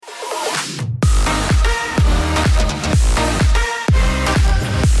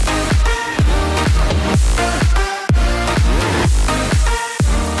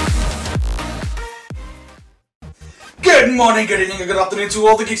Good morning, good evening, and good afternoon to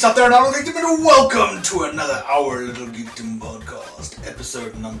all the geeks out there and all the geekdom, and welcome to another Our Little Geekdom podcast,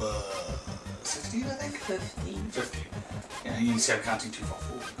 episode number 16, I think? 15. Yeah, you see I'm counting too far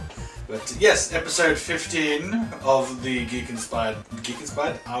forward. But yes, episode 15 of the Geek-Inspired,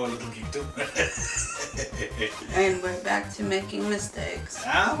 Our Little Geekdom. And we're back to making mistakes.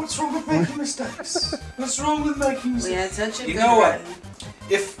 What's wrong with making mistakes? What's wrong with making mistakes? We had such a good know what? run.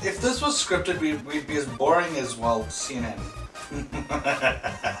 If this was scripted, we'd be as boring as, well, CNN.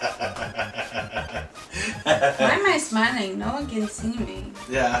 Why am I smiling? No one can see me.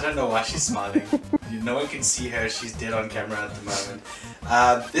 Yeah, I don't know why she's smiling. No one can see her. She's dead on camera at the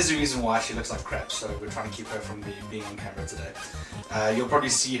moment. There's a reason why she looks like crap, so we're trying to keep her from being on camera today. You'll probably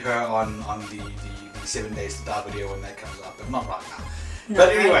see her on the 7 Days to Die video when that comes up, but not right now. No,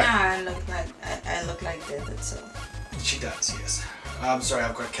 but anyway, right now I look like death, so. She does, yes. I'm sorry,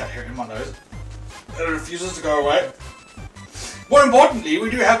 I've got cat hair in my nose. It refuses to go away. More importantly,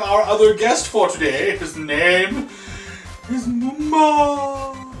 we do have our other guest for today. His name is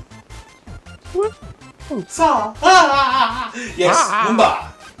Mumba. What? Yes,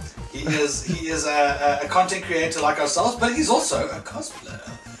 Mumba. He is a content creator like ourselves, but he's also a cosplayer.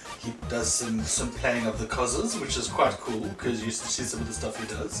 He does some playing of the causes, which is quite cool because you see some of the stuff he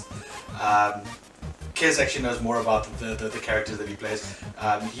does. Kez actually knows more about the characters that he plays.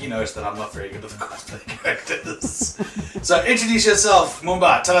 He knows that I'm not very good at the cosplay characters. So introduce yourself,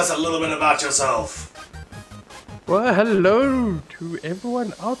 Mumba. Tell us a little bit about yourself. Well, hello to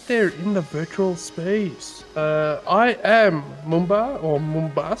everyone out there in the virtual space. I am Mumba, or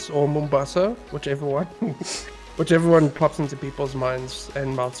Mumbas, or Mumbasa, whichever one pops into people's minds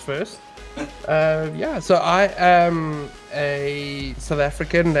and mouths first. So I am a South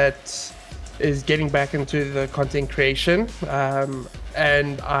African that is getting back into the content creation,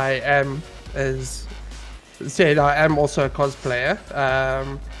 and I am, as said, I am also a cosplayer.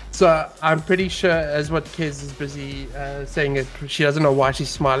 So I'm pretty sure, as what Kez is busy saying, it she doesn't know why she's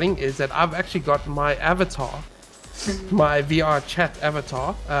smiling, is that I've actually got my avatar, my VR chat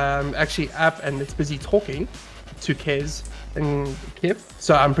avatar, actually up, and it's busy talking to Kez and Kip.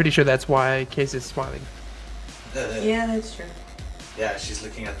 So I'm pretty sure that's why Kez is smiling. Yeah, that's true. Yeah, she's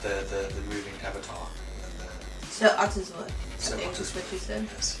looking at the moving avatar. So Ottersworth, I think Ottersworth, is what you said.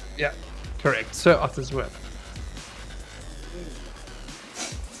 Yes. Yeah, correct. Sir Ottersworth.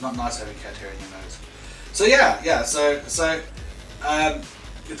 It's not nice having cat hair in your nose. So yeah. So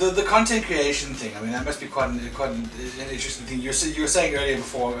the content creation thing. I mean, that must be quite an interesting thing. You were saying earlier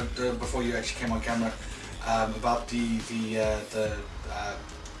before you actually came on camera about the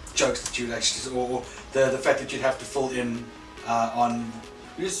jokes that you actually, or the fact that you'd have to fill in on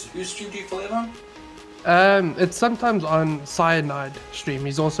whose stream do you fill in on? It's sometimes on Cyanide stream.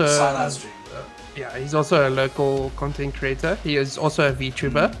 He's also Cyanide stream. Yeah, he's also a local content creator. He is also a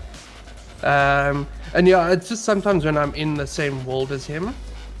VTuber. And yeah, it's just sometimes when I'm in the same world as him.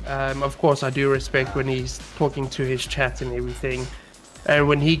 Of course, I do respect when he's talking to his chat and everything. And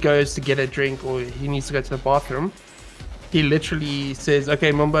when he goes to get a drink or he needs to go to the bathroom, he literally says,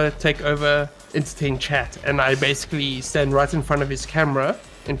 "Okay, Mumba, take over, entertain chat." And I basically stand right in front of his camera,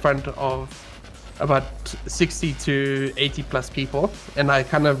 in front of about 60 to 80 plus people, and I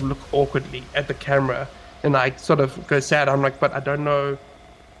kind of look awkwardly at the camera, and I sort of go sad. I'm like, but I don't know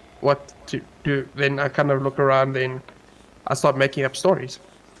what to do. Then I kind of look around, then I start making up stories.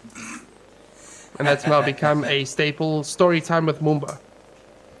 And that's now become a staple, story time with Mumba.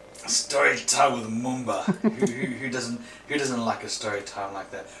 Story time with Mumba. who doesn't like a story time like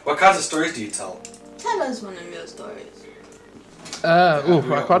that? What kinds of stories do you tell? Tell us one of your stories. I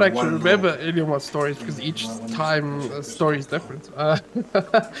can't actually remember any of my stories because each time a story is different.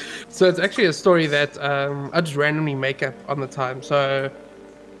 So it's actually a story that I just randomly make up on the time. So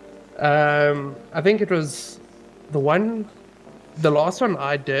I think it was the last one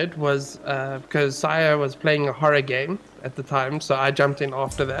I did was because Saya was playing a horror game at the time, so I jumped in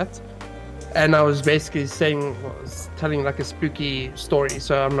after that. And I was basically telling like a spooky story.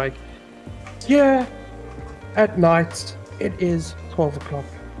 So I'm like, yeah, at night, it is 12 o'clock,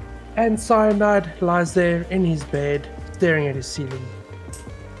 and Cyanide lies there in his bed, staring at his ceiling.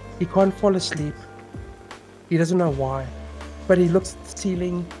 He can't fall asleep. He doesn't know why, but he looks at the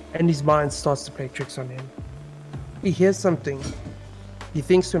ceiling, and his mind starts to play tricks on him. He hears something. He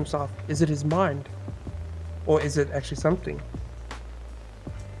thinks to himself, is it his mind? Or is it actually something?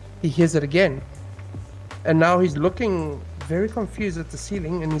 He hears it again, and now he's looking very confused at the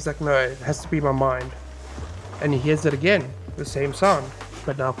ceiling, and he's like, no, it has to be my mind. And he hears it again, the same sound,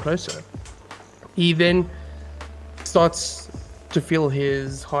 but now closer. He then starts to feel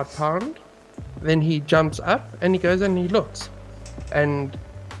his heart pound, Then he jumps up and he goes and he looks, and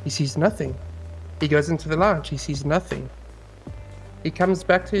he sees nothing. He goes into the lounge, he sees nothing. He comes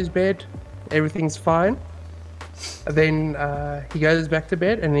back to his bed, everything's fine. Then he goes back to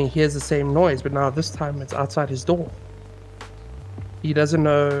bed and he hears the same noise, but now this time it's outside his door. He doesn't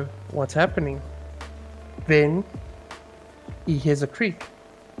know what's happening. Then he hears a creak.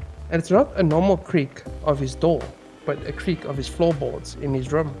 And it's not a normal creak of his door, but a creak of his floorboards in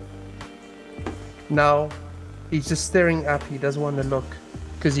his room. Now he's just staring up, he doesn't want to look,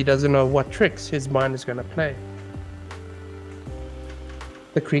 because he doesn't know what tricks his mind is going to play.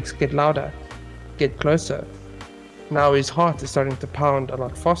 The creaks get louder, get closer. Now his heart is starting to pound a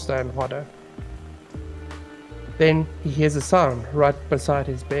lot faster and harder. Then he hears a sound right beside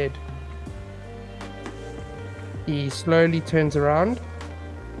his bed. He slowly turns around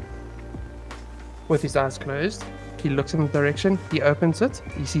with his eyes closed. He looks in the direction, he opens it,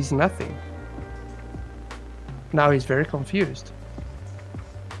 he sees nothing. Now he's very confused.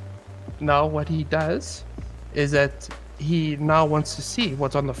 Now what he does is that he now wants to see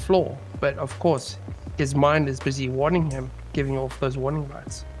what's on the floor, but of course his mind is busy warning him, giving off those warning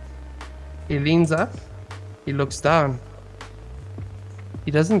lights. He leans up, he looks down.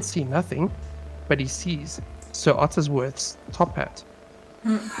 He doesn't see nothing, but he sees Sir Ottersworth's top hat.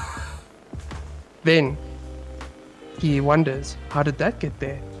 Then he wonders, how did that get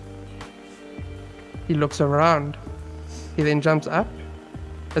there? He looks around. He then jumps up.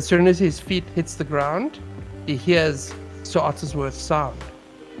 As soon as his feet hits the ground, he hears Sir Ottersworth's sound.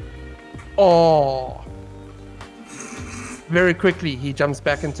 Oh! Very quickly, he jumps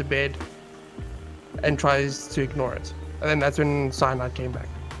back into bed and tries to ignore it. And then that's when Cyanide came back.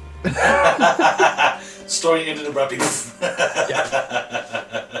 Story ended abruptly.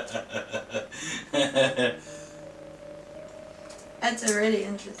 That's a really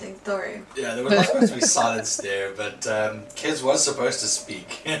interesting story. Yeah, there was not supposed to be silence there, but Kez was supposed to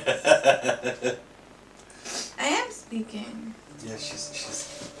speak. I am speaking. Yeah, she's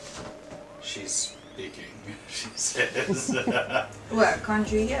speaking. She says. What?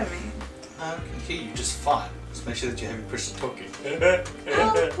 Can't you hear me? I can hear you just fine. Just make sure that you have your person talking.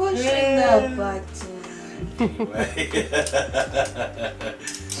 I'm pushing the button. Anyway.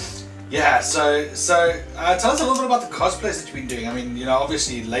 Yeah, so tell us a little bit about the cosplays that you've been doing. I mean, you know,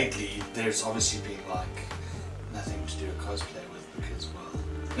 obviously lately there's obviously been like nothing to do a cosplay with because,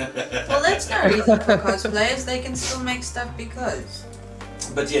 well. Well, that's no reason for cosplayers. They can still make stuff because.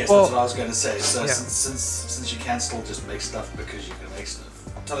 But yes, Well, that's what I was going to say. So yeah. since you can still just make stuff because you can make stuff,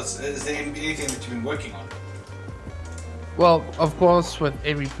 tell us, is there anything that you've been working on? Well, of course, with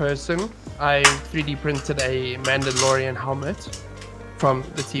every person, I 3D printed a Mandalorian helmet from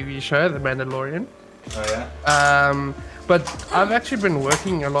the TV show, The Mandalorian. Oh yeah? But I've actually been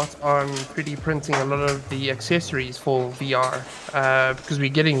working a lot on 3D printing a lot of the accessories for VR because we're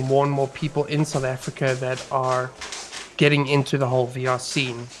getting more and more people in South Africa that are getting into the whole VR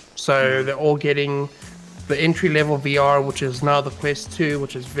scene. So they're all getting the entry-level VR, which is now the Quest 2,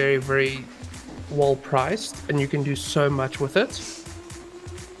 which is very, very well priced, and you can do so much with it.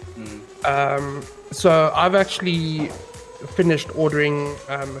 So I've actually finished ordering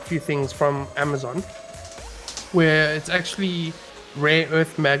a few things from Amazon, where it's actually rare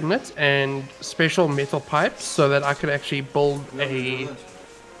earth magnet and special metal pipes, so that I could actually build a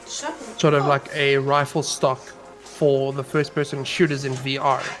sort of like a rifle stock for the first person shooters in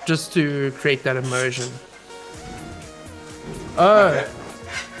VR, just to create that immersion. Okay.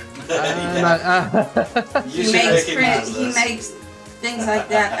 You He should makes recognize he this. makes things like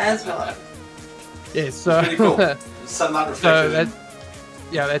that as well. Yeah, so Pretty cool. Sunlight so reflection.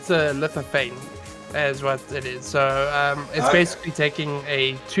 that's a lithophane, is what it is. So it's Okay. basically taking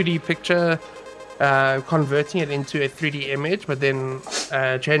a 2D picture, converting it into a 3D image, but then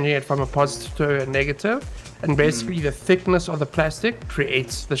changing it from a positive to a negative, and basically the thickness of the plastic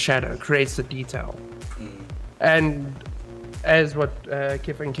creates the shadow, creates the detail. And as what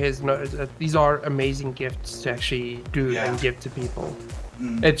Kif and Kez know, these are amazing gifts to actually do and give to people.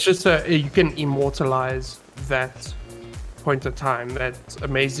 It's just you can immortalize that point of time, that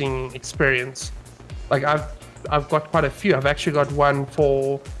amazing experience. Like I've got quite a few. I've actually got one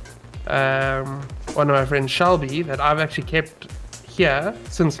for one of my friends, Shelby, that I've actually kept here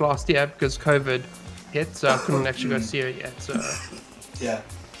since last year because COVID hit, so I couldn't actually go see her yet. So Yeah.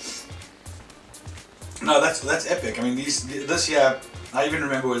 No, that's epic. I mean, this year, I even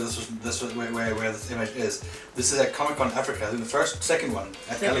remember where this was where this image is. This is at Comic-Con Africa. I think the second one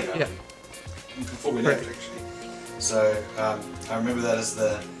at Calico. yeah. Before we left, actually. So I remember that as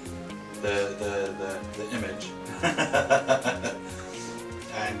the image.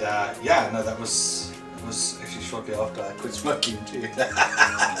 And yeah, no, that was actually shortly after I quit smoking too.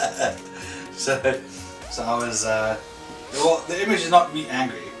 so I was well, the image is not me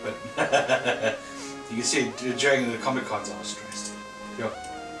angry, but you can see during the Comic Cons I was stressed. Yeah.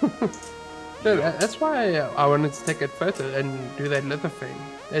 No, that's why I wanted to take a photo and do that leather thing.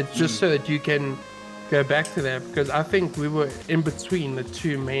 It's just so that you can go back to that, because I think we were in between the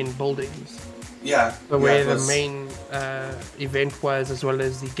two main buildings. Yeah. Where the main event was, as well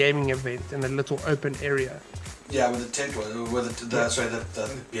as the gaming event in a little open area. Yeah, with the tent, with the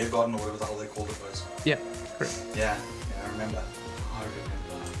beer garden or whatever the hell they called it was. Yeah, correct. Yeah, I remember.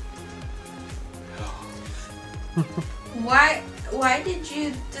 Why did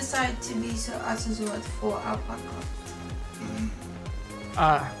you decide to be so Uttersworth for our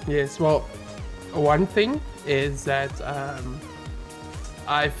podcast? Yes, well, one thing is that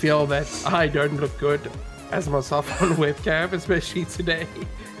I feel that I don't look good as myself on webcam, especially today.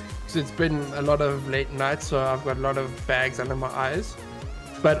 Because it's been a lot of late nights, so I've got a lot of bags under my eyes.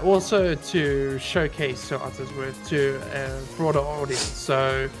 But also to showcase Sir Uttersworth to a broader audience.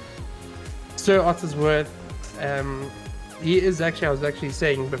 So Sir Uttersworth, he is actually, I was actually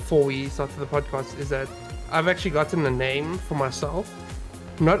saying before we started the podcast, is that I've actually gotten a name for myself.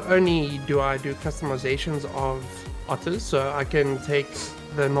 Not only do I do customizations of otters, so I can take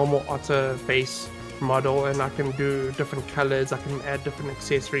the normal otter face model and I can do different colors, I can add different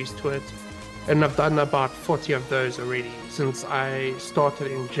accessories to it. And I've done about 40 of those already since I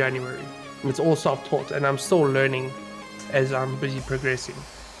started in January. And it's all self-taught and I'm still learning as I'm busy progressing.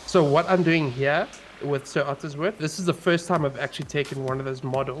 So what I'm doing here with Sir Uttersworth, this is the first time I've actually taken one of those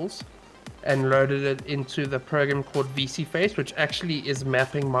models and loaded it into the program called VC Face, which actually is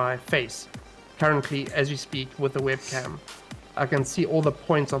mapping my face currently as we speak with the webcam. I can see all the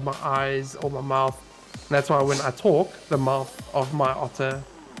points of my eyes or my mouth. And that's why when I talk, the mouth of my otter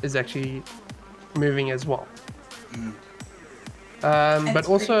is actually moving as well. But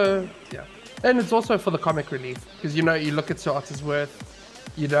also, yeah, and it's also for the comic relief, because you know, you look at Sir Uttersworth,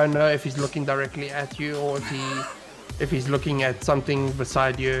 you don't know if he's looking directly at you or if he's looking at something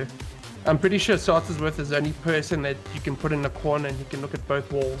beside you. I'm pretty sure Sir Uttersworth is the only person that you can put in a corner and he can look at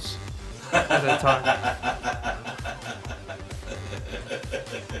both walls at a time.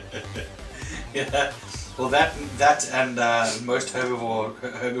 Yeah, well, that and most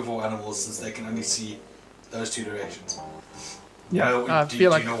herbivore animals, since they can only see those two directions. Yeah, I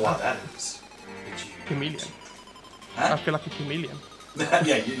feel like. Do you know what that is? Chameleon. Huh? I feel like a chameleon.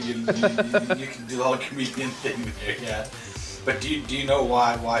 Yeah, you can do the whole chameleon thing there. Yeah, but do you know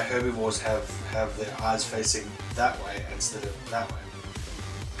why herbivores have their eyes facing that way instead of that way?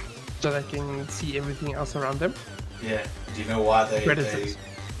 So they can see everything else around them. Yeah. Do you know why they? Predators.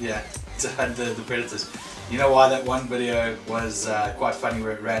 Yeah, the predators. You know why that one video was quite funny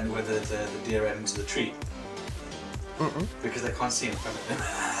where the deer ran into the tree? Because they can't see in front of them.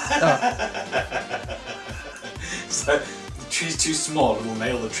 So the tree's too small, it'll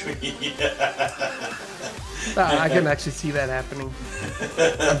nail the tree. I can actually see that happening.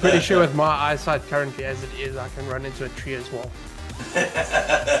 I'm pretty sure with my eyesight currently as it is, I can run into a tree as well.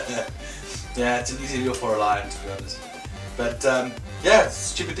 Yeah, it's an easy deal for a lion, to be honest. But yeah,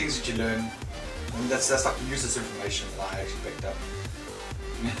 stupid things that you learn. I mean, that's like useless information that I actually picked up.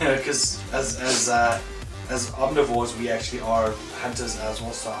 Because as omnivores, we actually are hunters as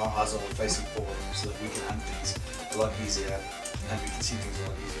well, so our eyes are facing forward, so that we can hunt things a lot easier, and we can see things a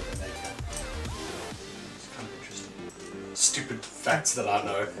lot easier than they can. It's kind of interesting. Stupid facts that I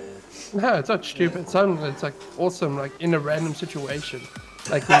know. No, it's not stupid. It's like awesome, like in a random situation.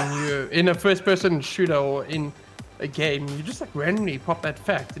 Like when you're in a first-person shooter or in a game, you just like randomly pop that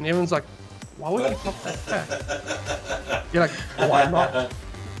fact, and everyone's like, "Why would you pop that fact?" You're like, "Why not?"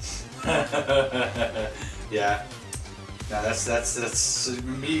 Yeah. No, that's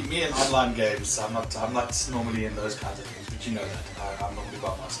me in online games. I'm not normally in those kinds of things, but you know that I'm normally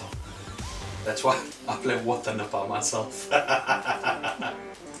by myself. That's why I play War Thunder by myself.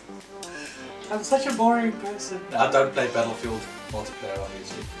 I'm such a boring person. I don't play Battlefield multiplayer,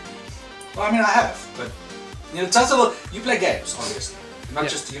 obviously. Well, I mean, I have, but you know, tell us a little. You play games, obviously.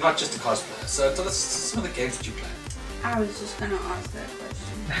 You're not just a cosplayer. So tell us some of the games that you play. I was just gonna ask that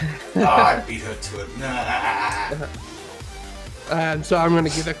question. Oh, I beat her to it. So I'm going to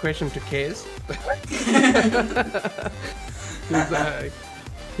give that question to Kez.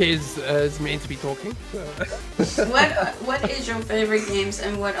 Kez is meant to be talking. So. What is your favorite games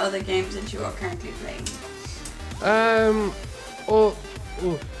and what are the games that you are currently playing?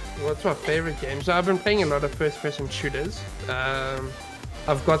 What's my favorite game? So I've been playing a lot of first-person shooters.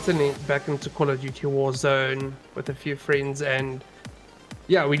 I've gotten back into Call of Duty Warzone with a few friends, and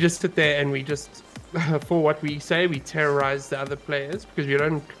yeah, we just sit there and we just, for what we say, we terrorize the other players because we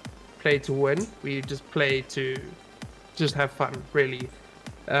don't play to win. We just play to just have fun, really.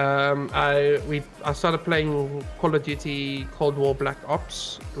 I started playing Call of Duty Cold War Black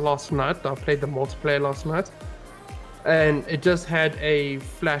Ops last night. I played the multiplayer last night, and it just had a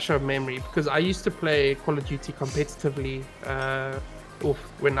flash of memory because I used to play Call of Duty competitively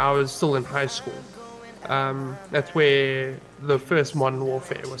when I was still in high school. That's where the first Modern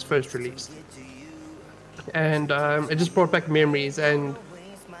Warfare was first released, and it just brought back memories. And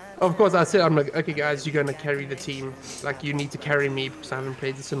of course I said, I'm like, okay guys, you're gonna carry the team, like you need to carry me because I haven't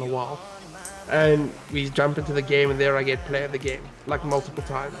played this in a while. And we jump into the game and there I get player of the game like multiple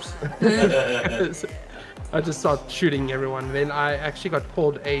times. I just start shooting everyone. Then I actually got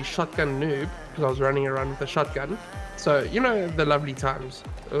called a shotgun noob because I was running around with a shotgun. So you know the lovely times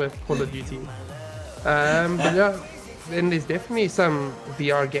with Call of Duty. But yeah, then there's definitely some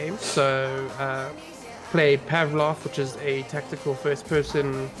VR games. So played Pavlov, which is a tactical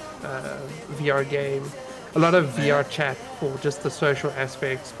first-person VR game. A lot of VR chat for just the social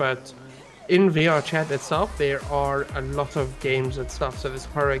aspects, but in VR chat itself, there are a lot of games and stuff. So there's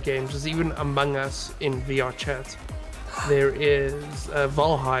horror games. There's even Among Us in VR chat. There is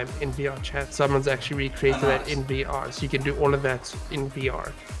Valheim in VR chat. Someone's actually recreated that in VR, so you can do all of that in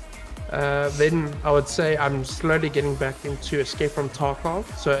VR. Then I would say I'm slowly getting back into Escape from Tarkov.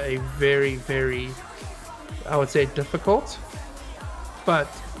 So a very, very, I would say difficult, but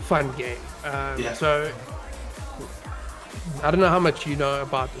fun game. So I don't know how much you know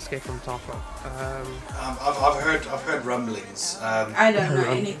about Escape from Tarkov. I've heard rumblings. I don't know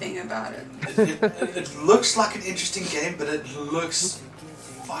anything about it. It looks like an interesting game, but it looks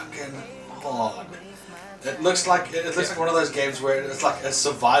fucking hard. It looks like one of those games where it's like a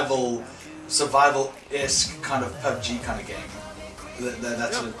survival-esque kind of PUBG kind of game.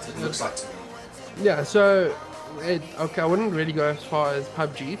 That's what it looks like to me. Yeah, so I wouldn't really go as far as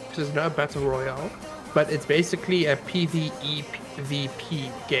PUBG because there's no battle royale, but it's basically a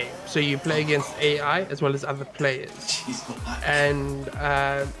PvE/PvP game. So you play against AI as well as other players. Jeez, and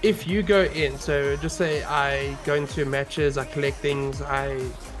if you go in, so just say I go into matches, I collect things, I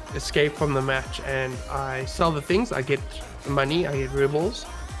escape from the match, and I sell the things, I get money, I get rubles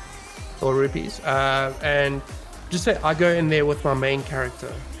or rupees, and just say I go in there with my main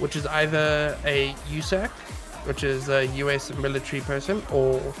character, which is either a USAC, which is a US military person,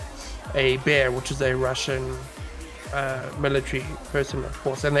 or a bear, which is a Russian military person, of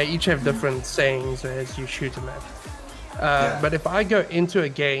course, and they each have different sayings as you shoot them at. But if I go into a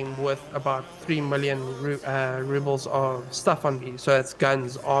game with about 3 million rubles of stuff on me, so that's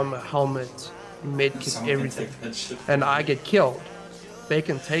guns, armor, helmet, medkit, everything, and I get killed, they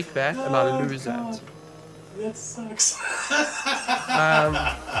can take that and I lose that. That sucks.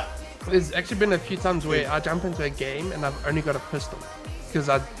 There's actually been a few times where I jump into a game and I've only got a pistol because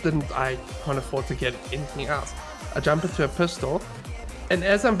I can't afford to get anything else. I jump into a pistol, and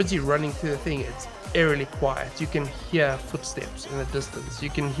as I'm busy running through the thing, it's eerily quiet. You can hear footsteps in the distance. You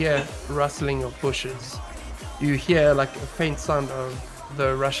can hear rustling of bushes. You hear like a faint sound of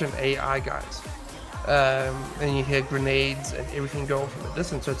the Russian AI guys. And you hear grenades and everything go off in the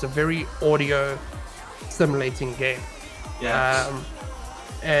distance. So it's a very audio stimulating game.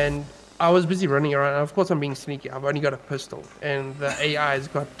 And I was busy running around. Of course, I'm being sneaky. I've only got a pistol, and the AI's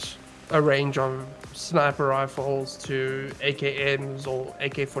got a range of sniper rifles to AKMs or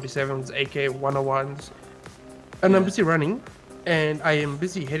AK-47s, AK-101s, and I'm busy running, and I am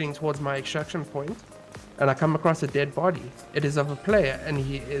busy heading towards my extraction point, and I come across a dead body. It is of a player, and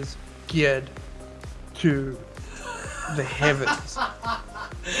he is geared to the heavens.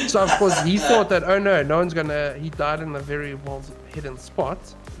 So of course he thought that, oh no one's gonna, he died in a very well hidden spot,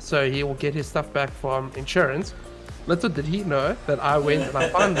 so he will get his stuff back from insurance. Little did he know that I went and I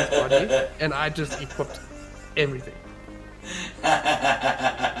found this body and I just equipped everything.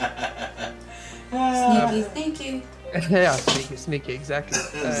 Sneaky. Yeah, sneaky, exactly.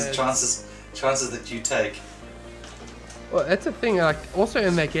 chances that you take. Well, that's the thing, like, also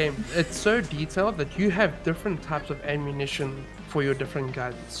in that game, it's so detailed that you have different types of ammunition for your different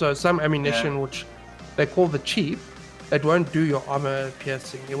guns. So some ammunition, which they call the cheap, that won't do your armor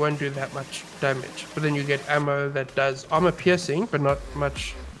piercing. It won't do that much damage. But then you get ammo that does armor piercing, but not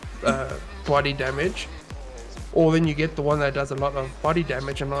much body damage. Or then you get the one that does a lot of body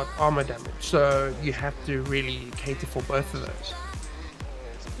damage and not armor damage. So you have to really cater for both of those.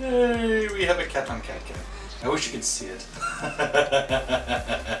 Yay, we have a cat on cat cam. I wish you could see it.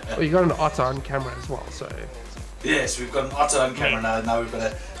 Well, you got an otter on camera as well, so. Yes, we've got an otter on camera now. Now we've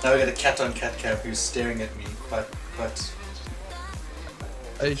got a cat on cat cam who's staring at me quite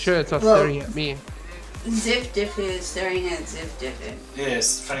Are you sure it's not Well- staring at me? Ziff Diffie is staring at Ziff Diffie.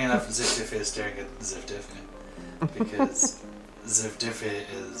 Yes, funny enough, Ziff Diffie is staring at Ziff Diffie. Because Ziff Diffie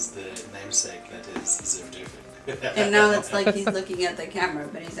is the namesake that is Ziff Diffie. And now it's like he's looking at the camera,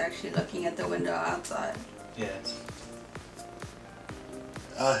 but he's actually looking at the window outside. Yeah.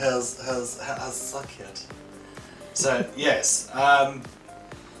 Oh, how's suck it? So yes,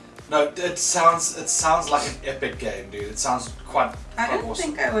 no, it sounds like an epic game, dude. It sounds quite I don't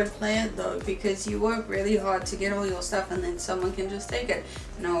awesome. think I would play it though, because you work really hard to get all your stuff and then someone can just take it.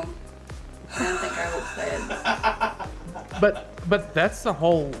 No, I don't think I would play it. But that's the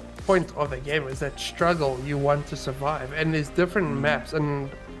whole point of the game, is that struggle you want to survive, and there's different maps. And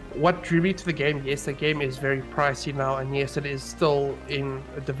what drew me to the game, yes, the game is very pricey now, and yes, it is still in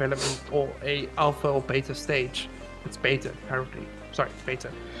a development or a alpha or beta stage. It's beta currently. Sorry,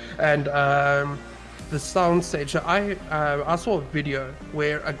 beta. And the sound stage. I saw a video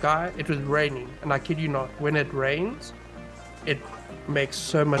where a guy. It was raining, and I kid you not, when it rains, it makes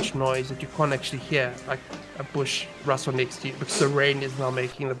so much noise that you can't actually hear like a bush rustle next to you, because the rain is now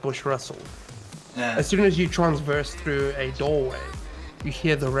making the bush rustle. Yeah. As soon as you transverse through a doorway, you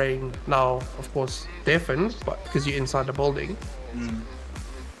hear the rain. Now, of course, deafened, but because you're inside the building.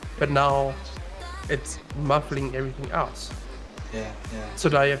 But now it's muffling everything else. Yeah. So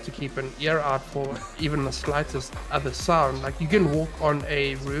now you have to keep an ear out for even the slightest other sound. Like you can walk on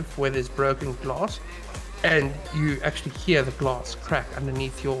a roof where there's broken glass, and you actually hear the glass crack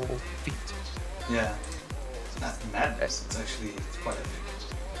underneath your feet. Yeah. That's madness. It's quite epic.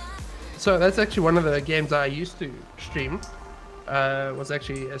 So that's actually one of the games I used to stream. Was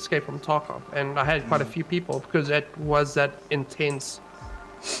actually Escape from Tarkov, and I had quite a few people because it was that intense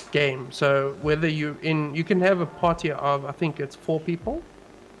game. So whether you can have a party of, I think it's 4 people,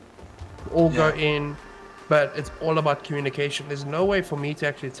 all go in, but it's all about communication. There's no way for me to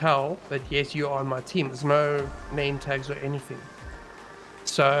actually tell that yes, you are on my team. There's no name tags or anything.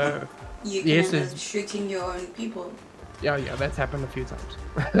 So You can yes, end it's up shooting your own people. yeah, that's happened a few times.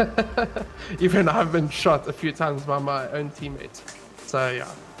 Even I've been shot a few times by my own teammates. So yeah.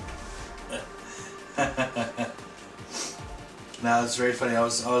 No, it's very funny. I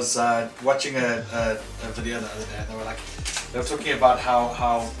was watching a video the other day, and they were talking about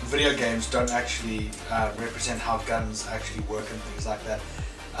how video games don't actually represent how guns actually work and things like that.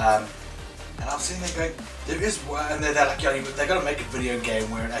 And I'm sitting there going, there is one, and they're like, yeah, they got to make a video game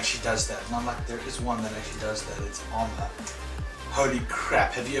where it actually does that. And I'm like, there is one that actually does that. It's Armor. Holy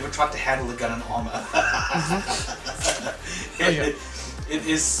crap! Have you ever tried to handle a gun in Armor? It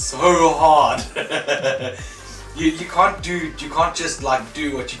is so hard. You can't just like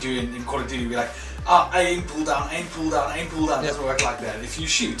do what you do in Call of Duty. Be like, aim, pull down, aim, pull down, aim, pull down. It doesn't work like that. If you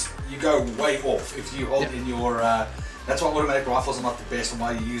shoot, you go way off. If you hold in your, that's why automatic rifles are not the best, and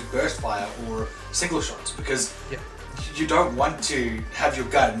why you use burst fire or single shots, because you don't want to have your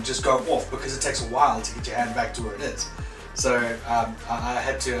gun just go off, because it takes a while to get your hand back to where it is. So I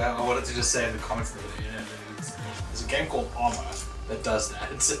wanted to just say in the comments, there's a game called Armor that does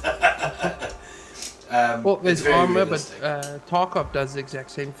that. Well, there's Armor, but Tarkov does the exact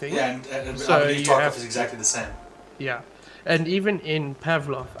same thing. Yeah, and So I believe you Tarkov have is exactly the same. Yeah, and even in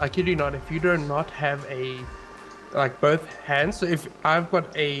Pavlov, I kid you not, if you do not have both hands, so if I've got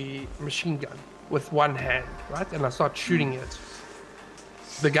a machine gun with one hand, right, and I start shooting it,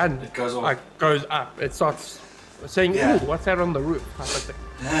 the gun goes off. goes up. It starts saying, Yeah. "Ooh, what's that on the roof?" type of thing.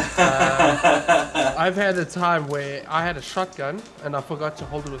 I've had a time where I had a shotgun and I forgot to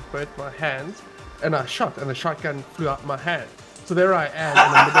hold it with both my hands, and I shot, and the shotgun flew out my hand. So there I am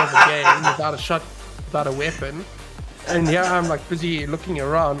in the middle of the game without a weapon. And yeah, I'm like busy looking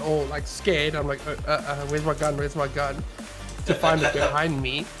around, all like scared. I'm like, where's my gun? Where's my gun? To find it behind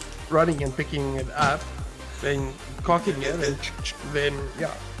me, running and picking it up, then cocking it, and then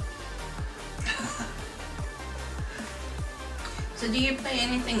yeah. So do you play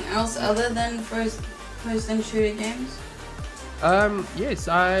anything else other than first-person shooter games? Yes,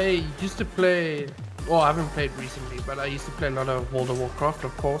 I used to play. Well, I haven't played recently, but I used to play a lot of World of Warcraft,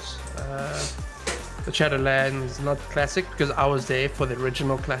 of course. The Shadowlands, not classic, because I was there for the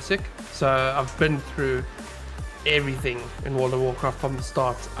original classic. So I've been through everything in World of Warcraft from the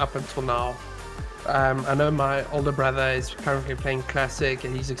start up until now. I know my older brother is currently playing classic,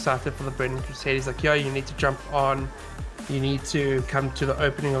 and he's excited for the Burning Crusade. He's like, yo, you need to jump on. You need to come to the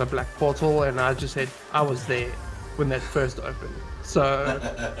opening of the Black Portal. And I just said, I was there when that first opened. So,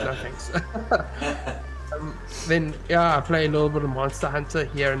 no thanks. Then, yeah, I play a little bit of Monster Hunter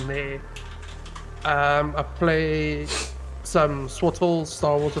here and there. I play some SWTOR,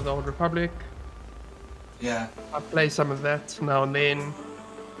 Star Wars of the Old Republic. Yeah. I play some of that now and then.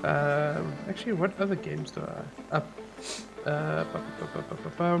 Actually, what other games do I?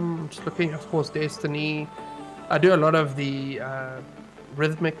 Just looking, of course, Destiny. I do a lot of the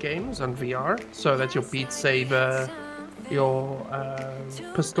rhythmic games on VR, so that's your Beat Saber, your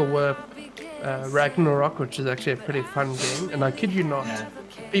Pistol Whip, Ragnarok, which is actually a pretty fun game. And I kid you not,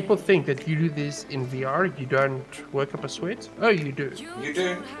 people think that you do this in VR, you don't work up a sweat. Oh, you do. You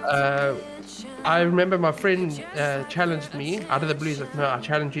do? I remember my friend challenged me out of the blue. He's like, no, I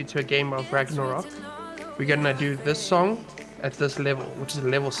challenge you to a game of Ragnarok. We're gonna do this song at this level, which is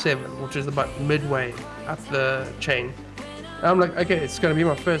level 7, which is about midway up the chain. And I'm like, okay, it's gonna be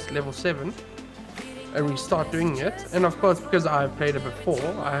my first level 7. And we start doing it. And of course, because I've played it before,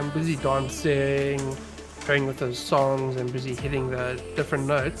 I'm busy dancing, going with the songs and busy hitting the different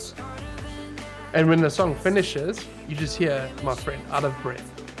notes. And when the song finishes, you just hear my friend out of breath.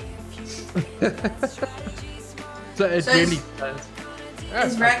 So it really does.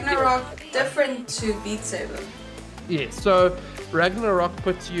 Is Ragnarok different to Beat Saber? Yes, so Ragnarok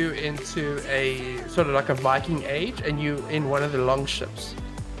puts you into a sort of like a Viking age, and you in one of the long ships.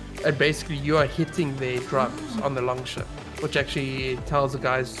 And basically you are hitting their drums on the long ship, which actually tells the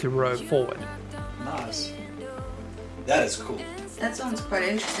guys to row forward. Nice. That is cool. That sounds quite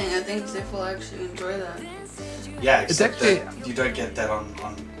interesting. I think Ziff will actually enjoy that. Yeah, except actually, that you don't get that on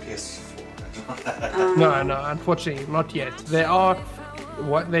PS4. No, unfortunately, not yet. There are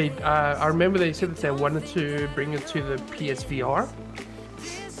what they. I remember they said that they wanted to bring it to the PSVR.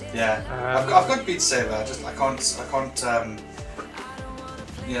 Yeah, I've got Beat Saber. I can't.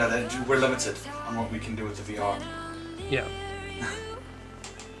 You know, we're limited on what we can do with the VR. Yeah.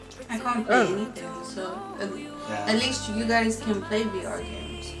 I can't play anything, so at least you guys can play VR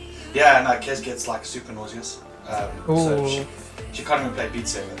games. Yeah, no, Kez gets like super nauseous. So she can't even play Beat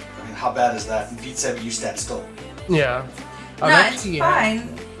Saber. I mean, how bad is that? In Beat Saber, you stand still. Yeah. No, it's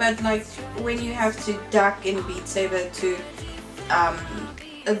fine, but like when you have to duck in Beat Saber to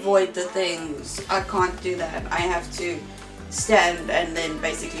avoid the things, I can't do that. I have to stand and then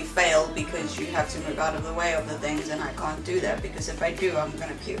basically fail because you have to move out of the way of the things, and I can't do that because if I do, I'm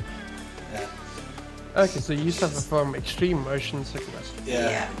gonna puke. Yeah. Okay, so you suffer from extreme motion sickness.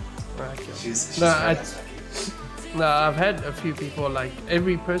 Yeah. Okay. She's No, I've had a few people, like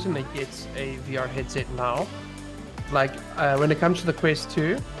every person that gets a VR headset now, like when it comes to the Quest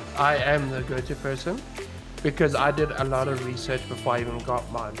 2, I am the go-to person because I did a lot of research before I even got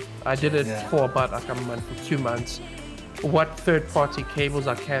mine. I did it for about like a month or 2 months. What third-party cables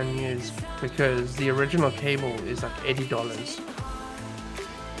I can use, because the original cable is like $80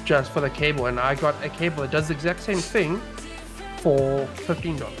 just for the cable, and I got a cable that does the exact same thing for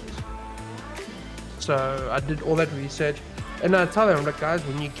 $15. So I did all that research, and I tell them, I'm like, guys,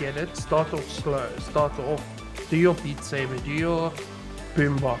 when you get it, start off slow, do your Beat Saber, do your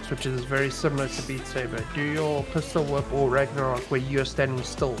boombox, which is very similar to Beat Saber, do your Pistol Whip or Ragnarok where you're standing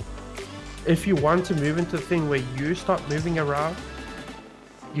still. If you want to move into a thing where you start moving around,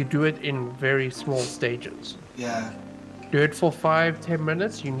 you do it in very small stages. Yeah. Do it for 5-10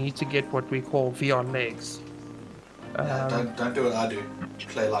 minutes. You need to get what we call VR legs. Don't do what I do.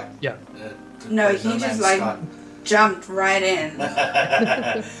 Play like no, he just like jumped right in.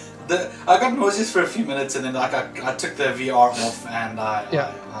 I got nauseous for a few minutes, and then like I took the VR off, and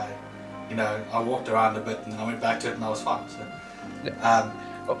I walked around a bit, and I went back to it, and I was fine. So.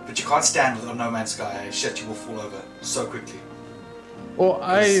 But you can't stand with a No Man's Sky. Shit, you will fall over so quickly. Well,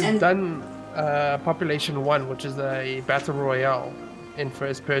 I've done Population 1, which is a battle royale in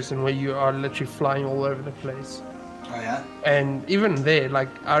first person where you are literally flying all over the place. Oh yeah? And even there, like,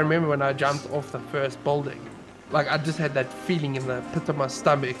 I remember when I jumped off the first building, like, I just had that feeling in the pit of my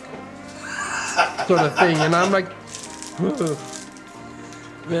stomach sort of thing, and I'm like, whoa.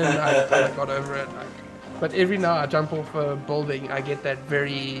 Then I got over it. But every now I jump off a building, I get that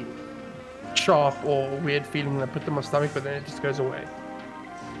very sharp or weird feeling in the pit of my stomach, but then it just goes away.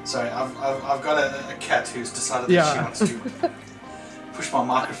 Sorry, I've got a cat who's decided that she wants to push my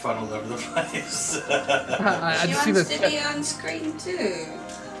microphone all over the place. She wants to be on screen too.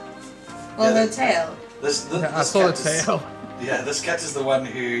 Well, the tail. I saw the tail. This cat is the one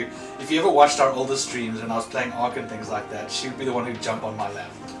who, if you ever watched our older streams and I was playing Ark and things like that, she would be the one who'd jump on my lap.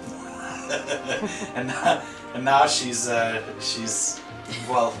 and now she's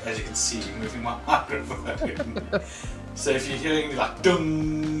well, as you can see, moving my microphone. So if you're hearing like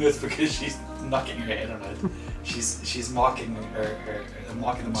dung, it's because she's knocking her head on it. She's marking the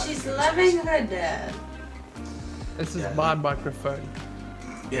microphone. She's loving her dad. This is my microphone.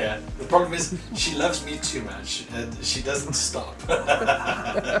 Yeah, the problem is she loves me too much and she doesn't stop.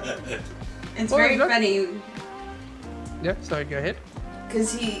 It's very funny. Yeah, sorry, go ahead.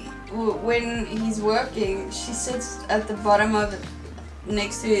 because when he's working, she sits at the bottom of it,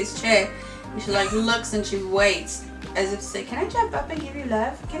 next to his chair, and she like looks and she waits as if to say, "Can I jump up and give you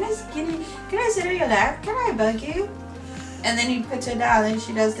love? Can I sit on your lap? Can I bug you?" And then he puts her down, and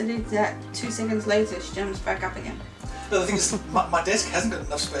she does the exact 2 seconds later. She jumps back up again. But the thing is, my desk hasn't got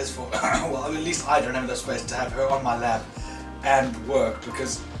enough space for. Well, at least I don't have enough space to have her on my lap and work,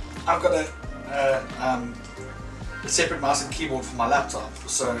 because I've got a separate mouse and keyboard for my laptop,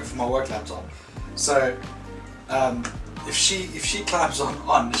 so for my work laptop. So if she climbs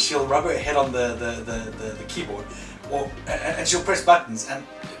on, she'll rub her head on the keyboard, and she'll press buttons. And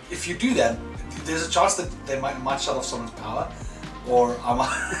if you do that, there's a chance that they might shut off someone's power, or I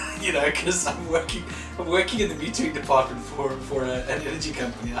might, because I'm working in the metering department for an energy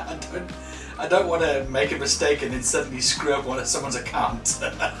company. I don't want to make a mistake and then suddenly screw up someone's account.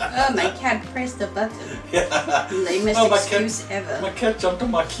 Oh, my cat pressed the button. Yeah. Lamest excuse ever. My cat jumped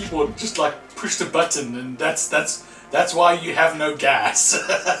on my keyboard and just like pushed a button, and that's why you have no gas.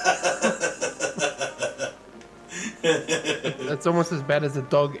 It's almost as bad as a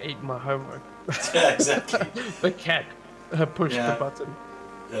dog ate my homework. Yeah, exactly. The cat pushed the button.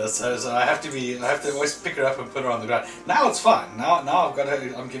 Yeah, so I have to always pick her up and put her on the ground. Now it's fine. Now I've got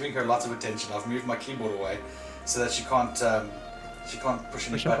her. I'm giving her lots of attention. I've moved my keyboard away so that she can't push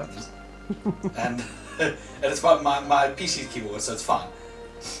any buttons. and it's my PC keyboard, so it's fine.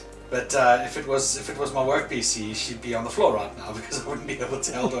 But if it was my work PC, she'd be on the floor right now, because I wouldn't be able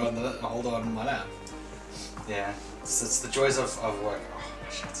to hold her on my lap. Yeah, it's the joys of work.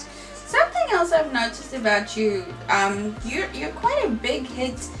 Oh shit. Something else I've noticed about you, you're quite a big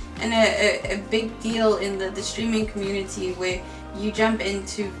hit and a big deal in the streaming community, where you jump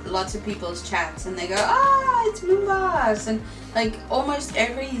into lots of people's chats and they go, it's Moombas, and like almost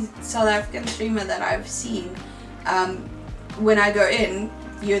every South African streamer that I've seen, when I go in,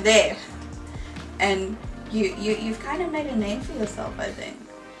 you're there, and you've kind of made a name for yourself, I think.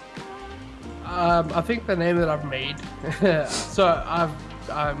 I think the name that I've made, so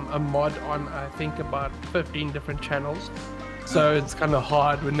I'm a mod on, I think, about 15 different channels, so it's kind of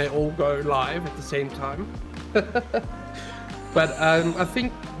hard when they all go live at the same time. But I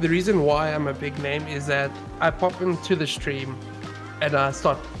think the reason why I'm a big name is that I pop into the stream and I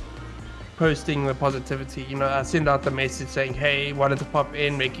start posting the positivity. I send out the message saying, hey, wanted to pop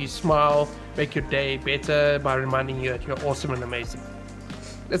in, make you smile, make your day better by reminding you that you're awesome and amazing.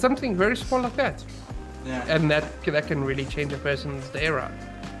 It's something very small like that. Yeah. And that can really change a person's day around.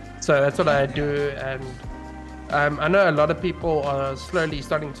 So that's what I do, and I know a lot of people are slowly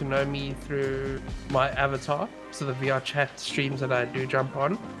starting to know me through my avatar, so the VR chat streams that I do jump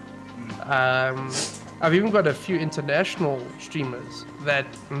on. I've even got a few international streamers that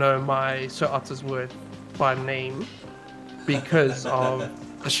know my Sir Ottersworth by name because of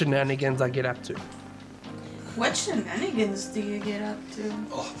the shenanigans I get up to. What shenanigans do you get up to?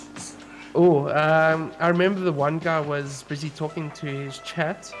 I remember the one guy was busy talking to his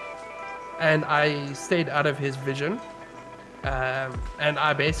chat, and I stayed out of his vision, and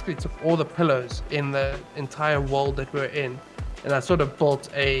I basically took all the pillows in the entire world that we're in, and I sort of built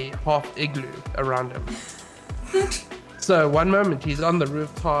a half igloo around him. So one moment he's on the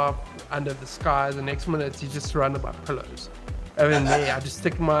rooftop under the sky, the next minute he's just surrounded by pillows. And then there I just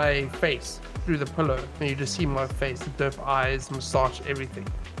stick my face through the pillow, and you just see my face, the dope eyes, moustache, everything.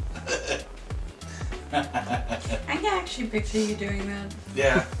 I can actually picture you doing that.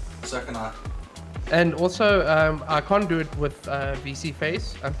 Yeah, so can I. And also, I can't do it with VC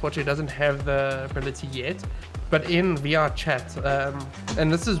Face. Unfortunately, it doesn't have the ability yet. But in VR chat,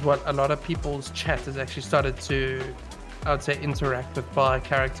 and this is what a lot of people's chat has actually started to, I would say, interact with my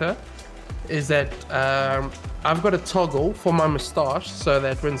character, is that I've got a toggle for my moustache, so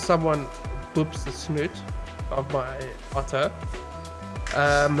that when someone boops the snoot of my otter,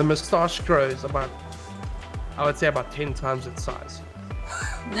 the moustache grows about, I would say, about 10 times its size.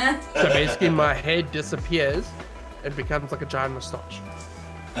 So basically my head disappears, it becomes like a giant moustache.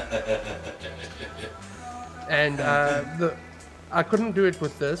 And I couldn't do it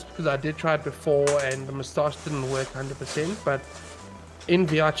with this because I did try it before and the moustache didn't work 100%, but in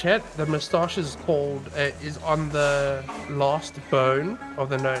VR chat the moustache is called is on the last bone of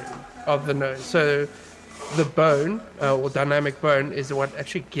the nose. So the bone or dynamic bone is what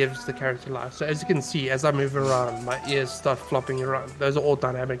actually gives the character life. So as you can see, as I move around, my ears start flopping around. Those are all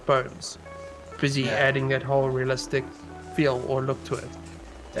dynamic bones, busy adding that whole realistic feel or look to it.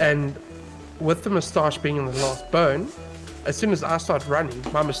 And with the moustache being in the last bone, as soon as I start running,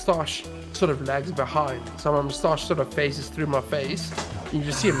 my moustache sort of lags behind. So my moustache sort of phases through my face. You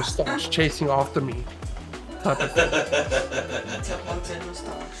just see a moustache chasing after me. type of thing. It's a haunted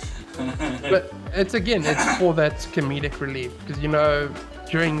moustache. But it's for that comedic relief, because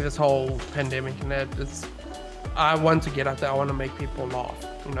during this whole pandemic and that, I want to get out there. I want to make people laugh.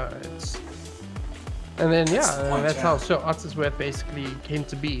 And then that's how Sir Ottersworth basically came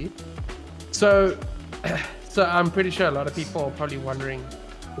to be. So I'm pretty sure a lot of people are probably wondering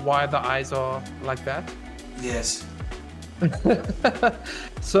why the eyes are like that. Yes.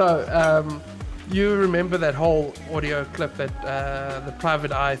 So you remember that whole audio clip that the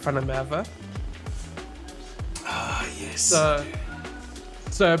Private Eye Funamava? Ah, yes.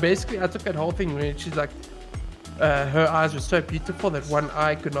 So basically, I took that whole thing when she's like, her eyes were so beautiful that one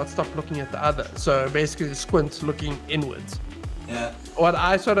eye could not stop looking at the other. So basically, the squint looking inwards. Yeah. What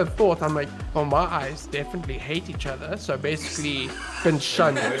I sort of thought, I'm like, well, my eyes definitely hate each other. So basically, been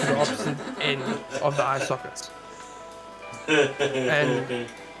shunned to the opposite end of the eye sockets.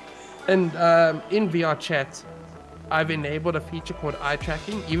 And in VR chat, I've enabled a feature called eye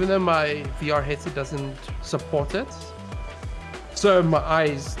tracking, even though my VR headset doesn't support it. So my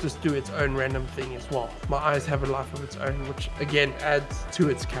eyes just do its own random thing as well. My eyes have a life of its own, which again adds to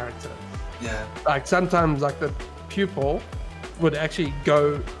its character. Yeah. Like sometimes, like the pupil would actually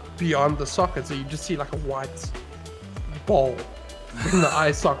go beyond the socket, so you just see like a white ball in the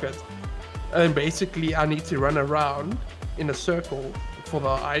eye socket. And then basically, I need to run around in a circle for the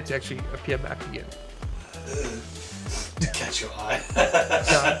eye to actually appear back again. To catch your eye.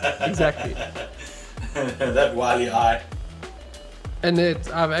 Yeah, exactly. That wily eye. And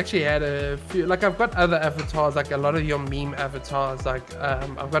I've actually had a few, like I've got other avatars, like a lot of your meme avatars, like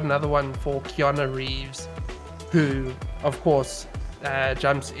I've got another one for Keanu Reeves, who of course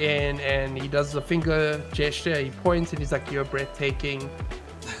jumps in and he does the finger gesture, he points and he's like, "You're breathtaking."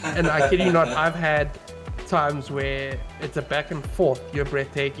 And I kid you not, I've had times where it's a back and forth, "You're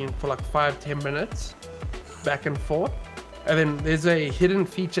breathtaking" for like 5-10 minutes, back and forth. And then there's a hidden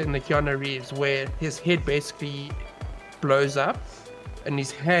feature in the Keanu Reeves where his head basically blows up and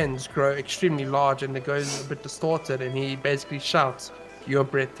his hands grow extremely large and it goes a bit distorted and he basically shouts, "You're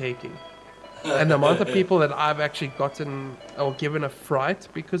breathtaking." And the amount of people that I've actually gotten or given a fright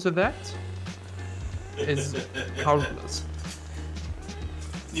because of that is countless.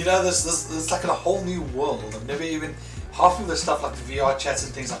 There's like a whole new world. I've never even, half of the stuff like the VR chats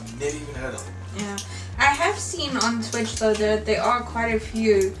and things I've never even heard of. Yeah. I have seen on Twitch though that there are quite a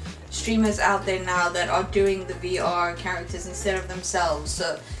few streamers out there now that are doing the VR characters instead of themselves.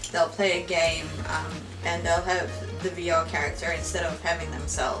 So they'll play a game and they'll have the VR character instead of having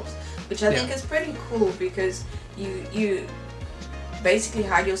themselves, which I think is pretty cool because you basically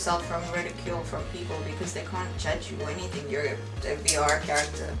hide yourself from ridicule from people because they can't judge you or anything. You're a VR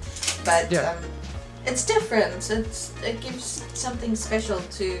character, but it's different. It gives something special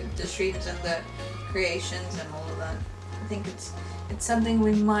to the streams and the creations and all of that. I think it's something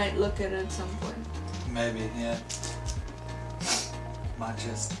we might look at some point. Maybe, yeah. Might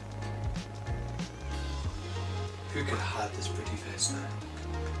just. Who could hide this pretty face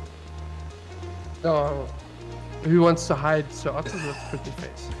though? Oh, who wants to hide Sir Ottersworth's pretty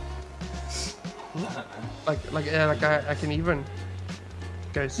face? I can even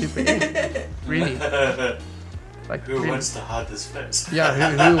go super in. Really? Like who wants to hide this face? Yeah,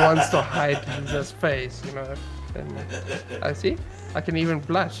 who wants to hide this face? And I see. I can even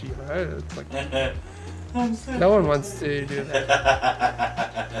blush. It's like no one wants to do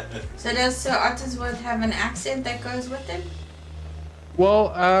that. So does Sir Ottersworth have an accent that goes with him?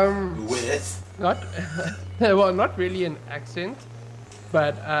 Well, not really an accent,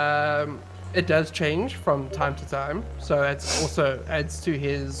 but it does change from time to time. So it also adds to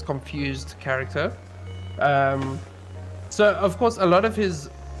his confused character. So of course, a lot of his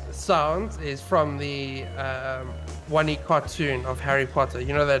sounds is from the one cartoon of Harry Potter.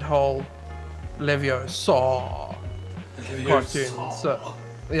 That whole Leviosa cartoon.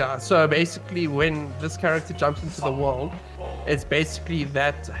 So basically, when this character jumps into the world, it's basically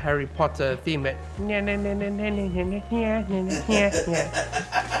that Harry Potter theme that and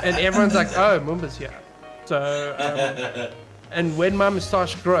everyone's like, "Oh, Mumba's here." So and when my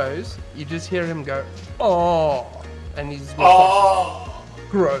moustache grows, you just hear him go, "Oh," and his moustache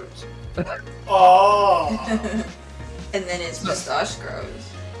grows. Oh. And then his moustache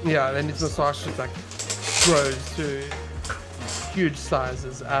grows. Yeah, then his moustache just like grows to huge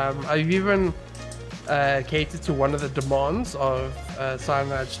sizes. I've even catered to one of the demands of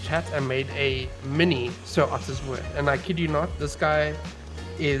Cyanide's chat and made a mini Sir Ottersworth. And I kid you not, this guy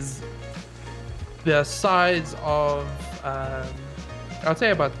is the size of, I'd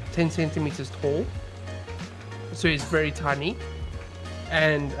say about 10 centimeters tall. So he's very tiny.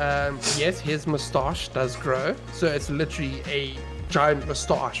 And yes, his moustache does grow, so it's literally a giant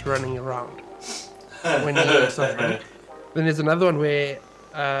moustache running around when he looks suffering. Then there's another one where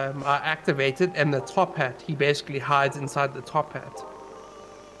I activate it, and the top hat, he basically hides inside the top hat.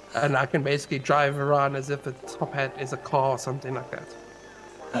 And I can basically drive around as if the top hat is a car or something like that.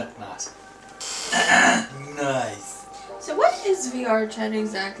 Nice. Nice. So what is VR chat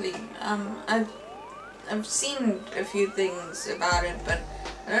exactly? I've seen a few things about it, but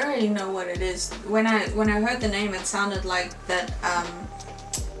I don't really know what it is. When I heard the name, it sounded like that.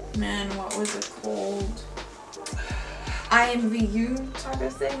 Man, what was it called? IMVU type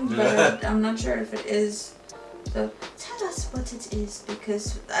of thing, but I'm not sure if it is. So tell us what it is,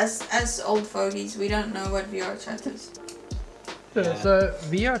 because as old fogies, we don't know what VR chat is. So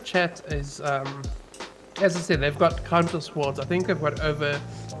VR chat is, as I said, they've got countless worlds. I think they've got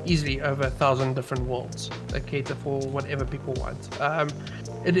easily over 1,000 different worlds that cater for whatever people want.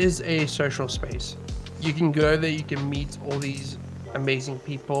 It is a social space. You can go there, you can meet all these amazing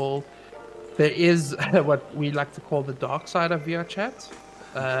people. There is what we like to call the dark side of VR chat,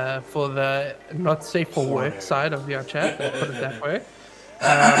 for the not safe for work side of VR chat, let's put it that way.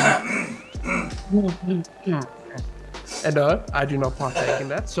 And no, I do not partake in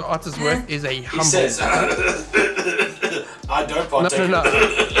that. So Ottersworth is a humble... He says, I don't partake in that.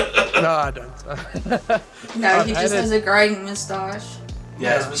 No, I don't. No, he just has a growing moustache.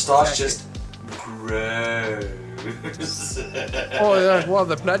 Yeah, his moustache just grows. Oh, yeah, well,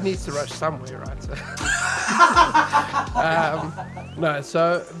 the blood needs to rush somewhere, right? No,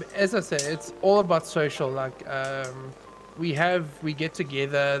 so as I say, it's all about social. Like, we get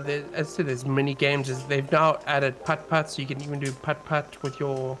together. As I said, there's mini games. They've now added putt-putt, so you can even do putt-putt with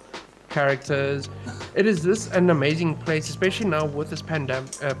your characters. It is an amazing place, especially now with this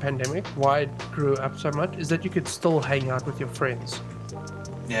pandemic. Why it grew up so much is that you could still hang out with your friends.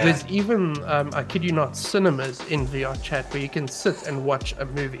 Yeah. There's even, I kid you not, cinemas in VR chat where you can sit and watch a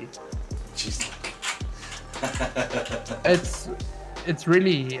movie. Jeez. It's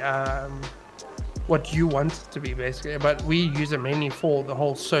really what you want it to be, basically, but we use it mainly for the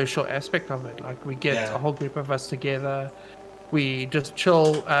whole social aspect of it. Like, we get a whole group of us together, we just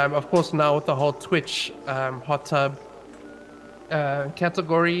chill. Of course, now with the whole Twitch hot tub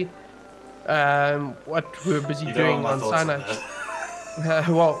category, what we're busy doing on sign-ups.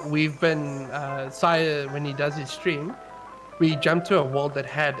 Well, we've been, Sire, when he does his stream, we jumped to a world that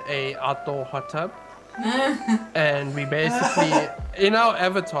had a outdoor hot tub. And we basically, in our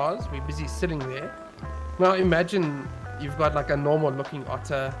avatars, we're busy sitting there. Now imagine you've got like a normal looking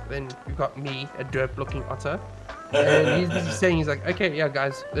otter, then you've got me, a derp looking otter. And he's busy saying, he's like, okay, yeah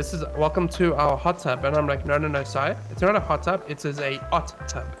guys, this is, welcome to our hot tub. And I'm like, no, Sire, it's not a hot tub, it is a hot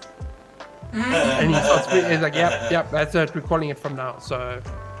tub. And he's like, yep, that's what we're calling it from now. So,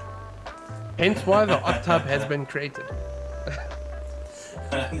 hence why the hot tub has been created.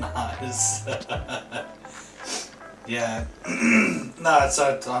 Nice. Yeah. No, I'm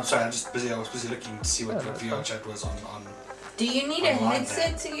sorry. I was busy looking to see what VR chat was on. Do you need a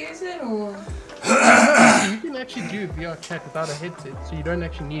headset to use it, or? You can actually do VR chat without a headset, so you don't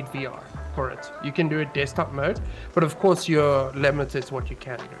actually need VR for it. You can do it desktop mode, but of course you're limited to what you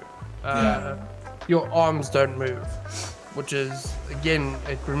can do. Your arms don't move, which is, again,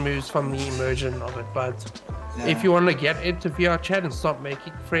 it removes from the immersion of it. But if you want to get into VR chat and start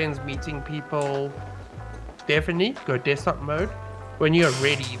making friends, meeting people, definitely go desktop mode. When you're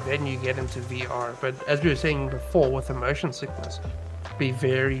ready, then you get into VR. But as we were saying before, with the motion sickness, be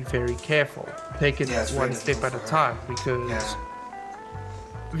very, very careful. Take it one step at a time, because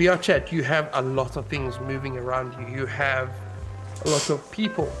VR chat, you have a lot of things moving around you. You have a lot of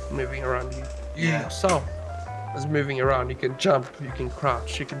people moving around you. You yourself is moving around. You can jump, you can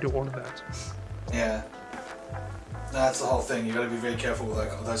crouch, you can do all of that. Yeah. That's the whole thing. You got to be very careful with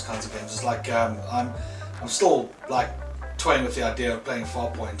those kinds of games. It's like I'm still like toying with the idea of playing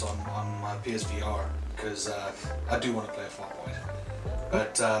Farpoint on my PSVR, because I do want to play Farpoint,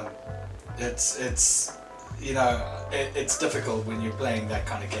 but it's you know, it's difficult when you're playing that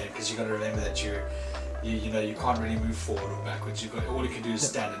kind of game, because you got to remember that you can't really move forward or backwards. All you can do is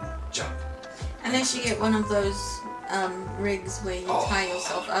stand and jump. Unless you get one of those rigs where you tie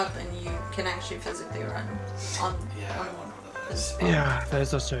yourself up and you can actually physically run on. Yeah, I want one of those. Yeah,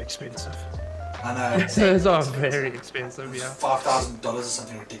 those are so expensive. I know. Those are very expensive. Yeah. $5,000 or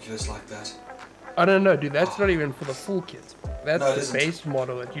something ridiculous like that. I don't know, dude. That's not even for the full kit. That's the it base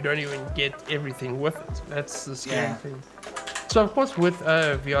model that you don't even get everything with it. That's the scary thing. So of course with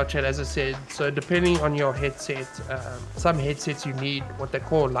VR chat, as I said, so depending on your headset, some headsets you need what they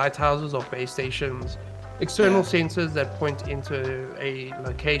call lighthouses or base stations, external sensors that point into a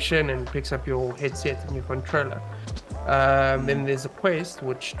location and picks up your headset and your controller. Then there's a Quest,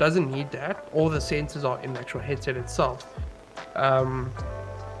 which doesn't need that. All the sensors are in the actual headset itself.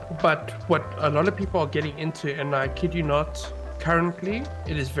 But what a lot of people are getting into, and I kid you not, currently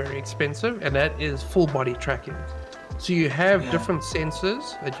it is very expensive, and that is full body tracking. So you have different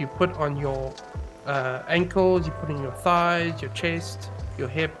sensors that you put on your ankles, you put in your thighs, your chest, your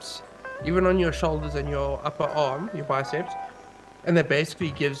hips, even on your shoulders and your upper arm, your biceps, and that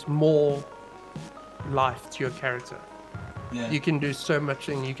basically gives more life to your character. Yeah. You can do so much,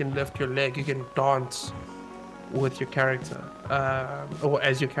 and you can lift your leg, you can dance with your character, or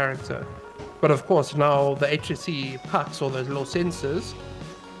as your character. But of course, now the HSC pucks, or those little sensors,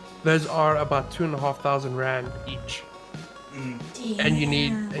 those are about 2,500 rand each. And you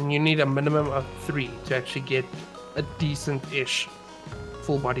need a minimum of 3 to actually get a decent-ish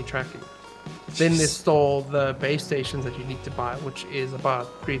full body tracking. Then there's still the base stations that you need to buy, which is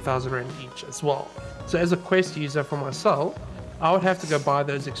about 3,000 rand each as well. So as a Quest user for myself, I would have to go buy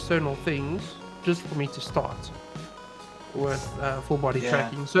those external things just for me to start with full body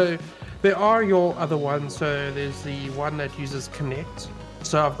tracking. So there are your other ones. So there's the one that uses Kinect.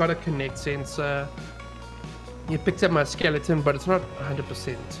 So I've got a Kinect sensor. It picks up my skeleton, but it's not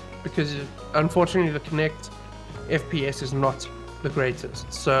 100% because unfortunately the Kinect FPS is not the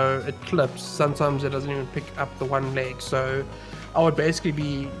greatest. So it clips. Sometimes it doesn't even pick up the one leg. So I would basically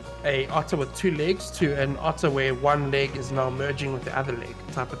be a otter with 2 legs to an otter where one leg is now merging with the other leg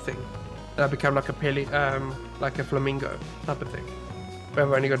type of thing. And I become like like a flamingo type of thing. But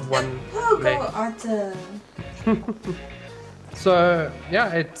I've only got one leg. Otter. So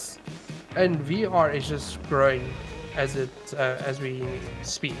yeah, and VR is just growing as we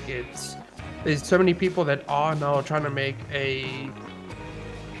speak. There's so many people that are now trying to make a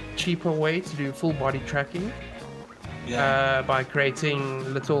cheaper way to do full body tracking. By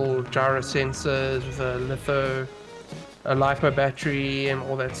creating little gyro sensors with a LiPo battery and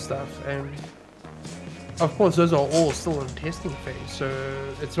all that stuff. And of course those are all still in testing phase, so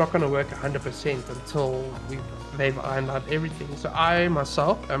it's not going to work 100% until they've ironed out everything. So I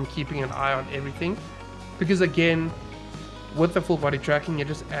myself am keeping an eye on everything, because again, with the full body tracking, it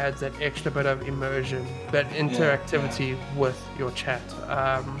just adds that extra bit of immersion, that interactivity with your chat.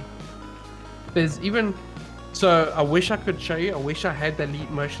 There's even, so I wish I could show you, I wish I had the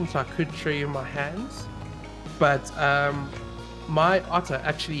Leap Motion so I could show you my hands, but my otter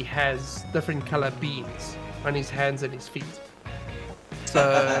actually has different color beams on his hands and his feet. So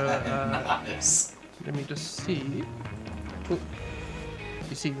Nice. let me just see. Ooh,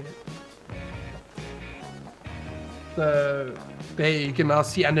 you see that? So there you can now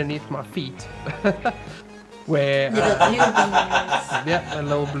see underneath my feet where the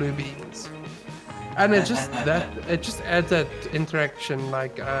little blue beans. And it just adds that interaction.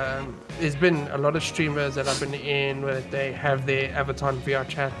 Like there's been a lot of streamers that I've been in where they have their avatar in VR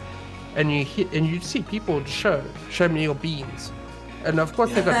chat, and you see people show me your beans, and of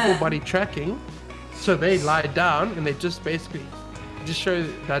course they've got full body tracking, so they lie down and they just basically just show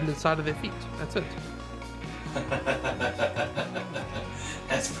the underside of their feet. That's it.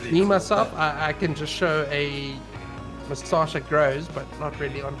 That's pretty Me cool. myself, I can just show a moustache that grows, but not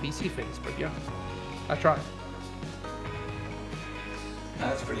really on PC face. But yeah, I try.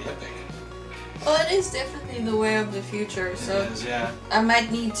 That's pretty epic. Well, it is definitely the way of the future, so It is, yeah. I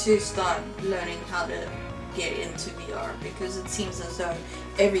might need to start learning how to get into VR, because it seems as though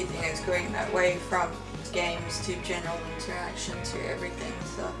everything is going that way, from games to general interaction to everything.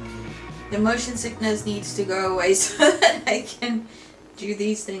 So the motion sickness needs to go away so that I can do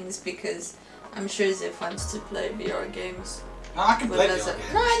these things, because I'm sure Ziff wants to play VR games. No, I can play with us. VR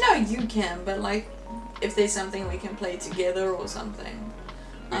games. No, I know you can, but like, if there's something we can play together or something.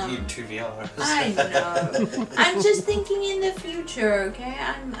 We need 2 VRs. I know. I'm just thinking in the future, okay?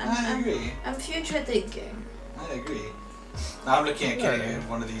 I agree. I'm future thinking. I agree. Now I'm looking at getting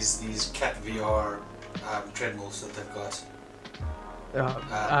one of these cat VR treadmills that they've got.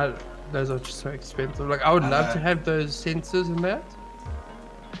 Those are just so expensive. Like, I would love to have those sensors in that.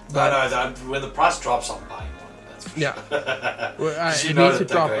 No, when the price drops, I'm buying one. That's for Yeah. sure. Well, You it know needs to that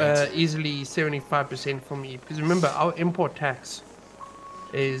they're drop going to. easily 75% for me. Because remember, our import tax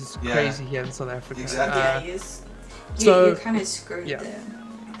is crazy here in South Africa. Exactly. You're kind of screwed yeah. there.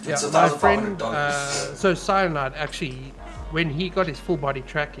 Yeah, It's my friend, $1,500. so Cyanide actually, when he got his full body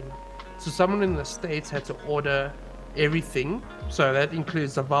tracking, so someone in the States had to order everything. So that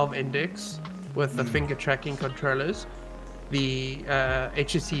includes the Valve Index with the finger tracking controllers, the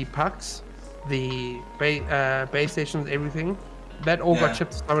HSC pucks, the base stations, everything. That all got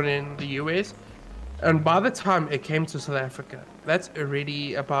shipped to someone in the US. And by the time it came to South Africa, that's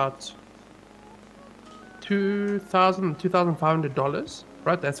already about $2,500,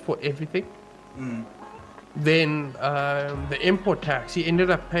 right? That's for everything. Then the import tax, he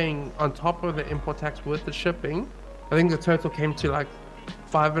ended up paying on top of the import tax with the shipping. I think the total came to like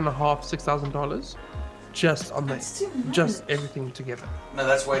 $5,500-6,000 just on That's too much. just everything together. No,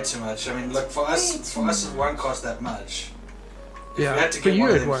 that's way too much. I mean, look, for us it won't cost that much. If Yeah, we had to for get you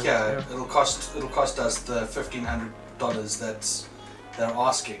one of it them won't, here, yeah. it'll cost us the $1,500 they're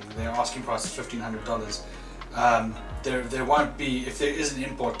asking. Their asking price is $1,500. There won't be, if there is an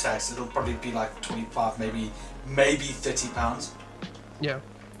import tax, it'll probably be like 25, maybe £30. Yeah.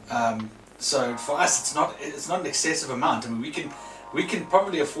 So for us, it's not an excessive amount. I mean, we can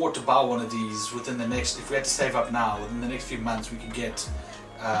probably afford to buy one of these within the next. If we had to save up now, within the next few months, we could get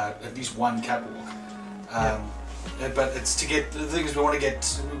at least one catwalk. But it's to get, the thing is, we would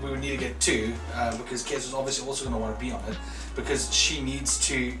need to get two because Kez is obviously also going to want to be on it because she needs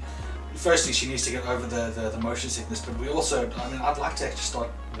to. Firstly, she needs to get over the motion sickness, but we also, I mean, I'd like to actually start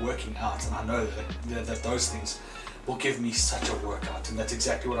working out, and I know that those things will give me such a workout, and that's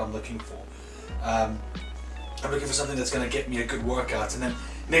exactly what I'm looking for. I'm looking for something that's going to get me a good workout, and then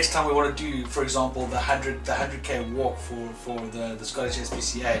next time we want to do, for example, the 100k walk for the Scottish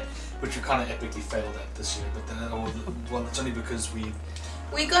SPCA, which we kind of epically failed at this year, but well, it's only because we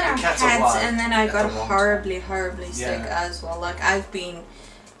got our cats cats, are wild and then I at got the wrong horribly sick Yeah. as well. Like I've been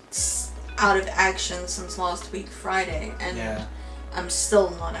out of action since last week Friday, and yeah. I'm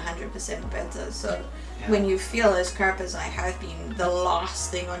still not 100% better. So Yeah. when you feel as crap as I have been, the last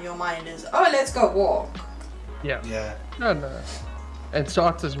thing on your mind is, oh, let's go walk. Yeah. Yeah. No. And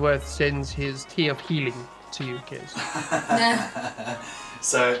Sartersworth sends his tea of healing to you, Kez.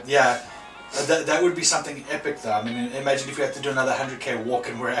 So yeah, that would be something epic though. I mean, imagine if we had to do another 100k walk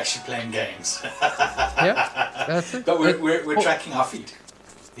and we're actually playing games. Yeah, that's it. But we're tracking our feet.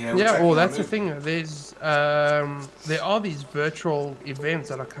 You know, we're Yeah, tracking well, our that's the movement. thing. There are these virtual events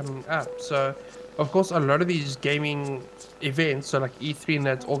that are coming up. So, of course, a lot of these gaming events, so like E3, and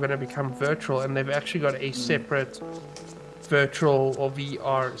that's all going to become virtual, and they've actually got a separate virtual or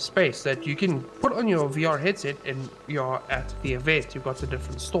VR space that you can put on your VR headset, and you're at the event. You've got the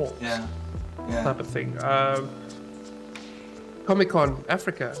different stalls, Yeah. type of thing. Comic-Con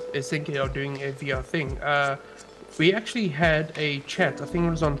Africa is thinking of doing a VR thing. We actually had a chat, I think it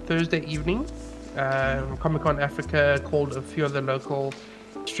was on Thursday evening. Comic-Con Africa called a few of the local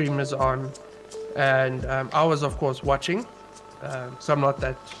streamers on, and I was of course watching, so I'm not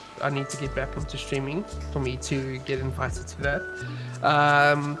that, I need to get back into streaming for me to get invited to that.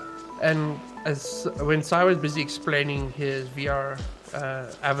 And when Sai was busy explaining his VR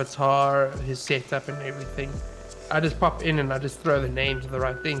avatar, his setup and everything, I just pop in and I just throw the names of the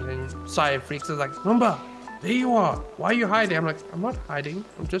right things, and Sai freaks is like, Rumba, there you are. Why are you hiding? I'm like, I'm not hiding.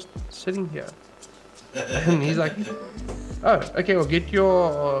 I'm just sitting here. And he's like, oh, okay, well, get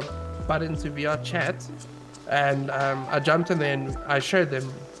your butt into VR chat. And I jumped in there and I showed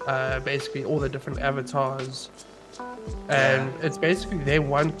them basically all the different avatars. And it's basically they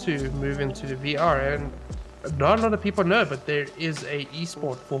want to move into the VR. And not a lot of people know, but there is a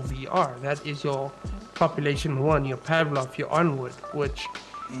esport for VR. That is your Population 1, your Pavlov, your Onward, which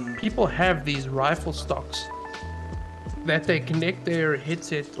people have these rifle stocks that they connect their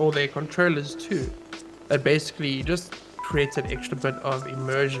headset or their controllers to, that basically just creates an extra bit of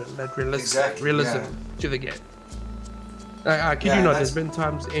immersion, that realism to the game. I kid you not, there's been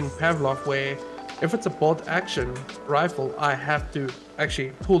times in Pavlov where if it's a bolt action rifle, I have to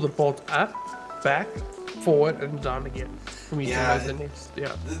actually pull the bolt up, back, forward and down again for me to know the next.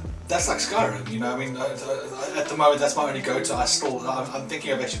 Yeah, that's like Skyrim, you know. I mean, at the moment that's my only go-to. I'm thinking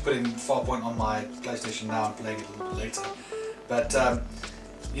of actually putting Farpoint on my PlayStation now and playing it a little bit later. But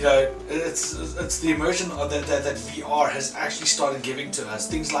you know, it's the immersion of that VR has actually started giving to us.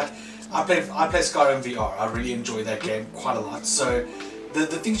 Things like I play Skyrim VR. I really enjoy that game quite a lot. So the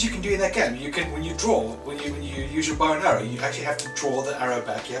things you can do in that game, you can when you use your bow and arrow, you actually have to draw the arrow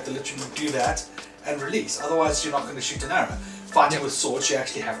back. You have to literally do that and release, otherwise you're not going to shoot an arrow. Fighting with swords, you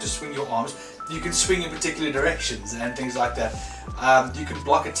actually have to swing your arms. You can swing in particular directions and things like that. You can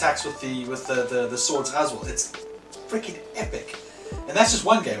block attacks with the swords as well. It's freaking epic. And that's just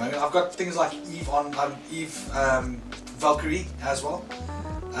one game. I mean, I've got things like Eve Valkyrie as well,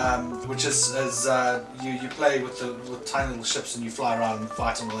 which is you play with tiny little ships and you fly around and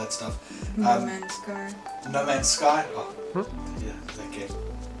fight and all that stuff. No Man's Sky. No Man's Sky. Oh, yeah, that game.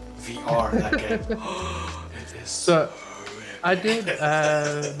 VR, that game. It is so I did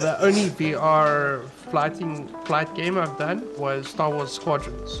the only VR flight game I've done was Star Wars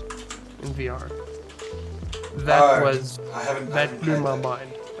Squadrons in VR. that was I haven't that blew played my that.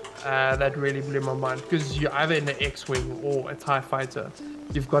 mind. That really blew my mind because you're either in an X-wing or a TIE fighter.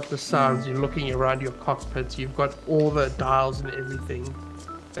 You've got the sounds. You're looking around your cockpit. You've got all the dials and everything,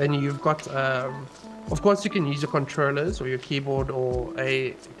 and you've got. Of course, you can use your controllers or your keyboard or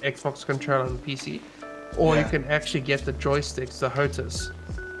a Xbox controller on the PC, or you Yeah. can actually get the joysticks, the HOTAS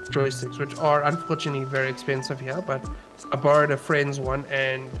joysticks, which are unfortunately very expensive here. But I borrowed a friend's one,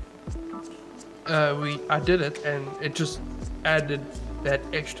 and I did it, and it just added that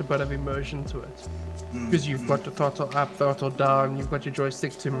extra bit of immersion to it because you've got the throttle up, throttle down, you've got your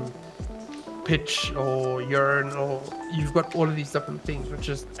joystick to pitch or yearn, or you've got all of these different things, which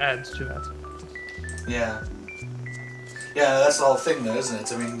just adds to that. Yeah. Yeah, that's the whole thing, though, isn't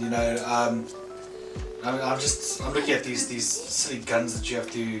it? I mean, you know, I'm looking at these silly guns that you have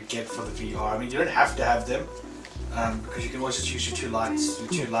to get for the VR. I mean, you don't have to have them because you can always just use your two lights,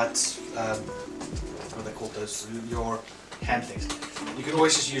 what are they called? Those your hand things. You can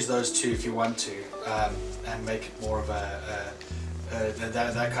always just use those two if you want to, and make it more of that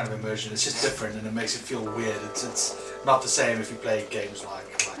kind of immersion. It's just different, and it makes it feel weird. It's not the same if you play games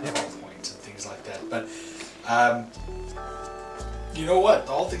like Point and things like that. But you know what?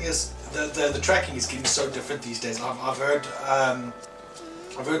 The whole thing is the tracking is getting so different these days. I've heard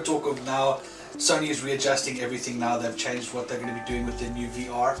talk of now Sony is readjusting everything now. They've changed what they're going to be doing with their new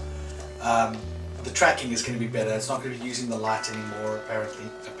VR. The tracking is going to be better. It's not going to be using the light anymore, apparently.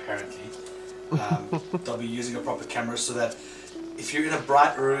 They'll be using a proper camera so that if you're in a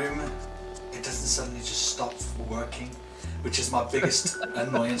bright room, it doesn't suddenly just stop working, which is my biggest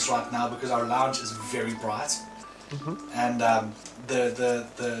annoyance right now because our lounge is very bright. And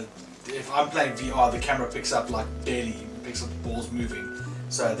if I'm playing VR, the camera picks up like barely, picks up the balls moving,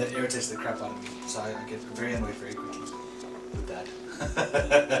 so that irritates the crap out of me. So I get very annoyed very quickly with that.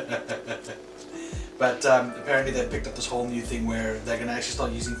 But apparently they've picked up this whole new thing where they're going to actually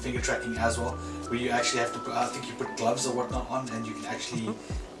start using finger tracking as well, where you actually have to put, I think you put gloves or whatnot on, and you can actually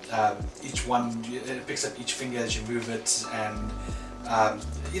each one, it picks up each finger as you move it, and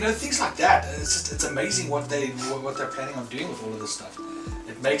you know, things like that. It's amazing what they're planning on doing with all of this stuff.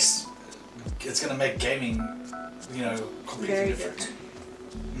 It's going to make gaming, you know, completely Very different.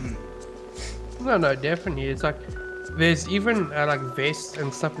 No, definitely. It's like there's even like vests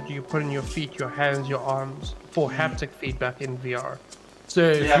and stuff that you put in your feet, your hands, your arms for haptic feedback in VR. So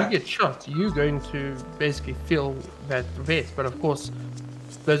if you get shot, you're going to basically feel that vest. But of course,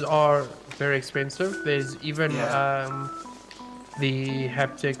 those are very expensive. There's even the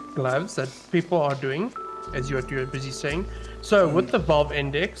haptic gloves that people are doing, as you're busy saying. So with the Valve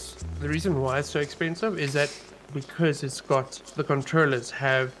Index, the reason why it's so expensive is that because it's got the controllers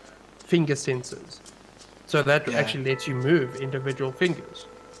have finger sensors. So that actually lets you move individual fingers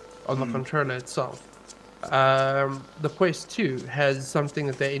on the controller itself. The Quest 2 has something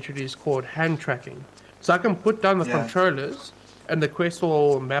that they introduced called hand tracking. So I can put down the controllers and the Quest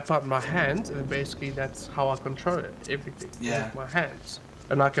will map out my hands, and basically that's how I control it, everything with my hands.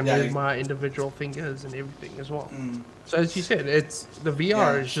 And I can move my individual fingers and everything as well. So as you said, it's the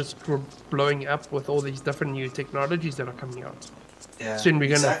VR is just blowing up with all these different new technologies that are coming out. Soon we're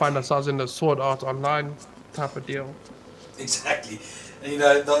going to find ourselves in the Sword Art Online type of deal. Exactly. And, you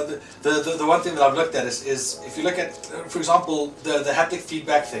know, the one thing that I've looked at is if you look at, for example, the haptic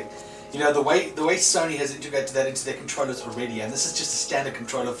feedback thing. You know, the way Sony has integrated that into their controllers already, and this is just a standard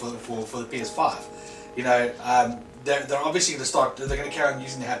controller for the PS5. You know, they're obviously going to start. They're going to carry on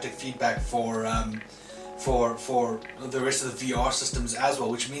using the haptic feedback for the rest of the VR systems as well,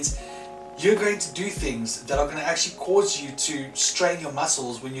 which means you're going to do things that are going to actually cause you to strain your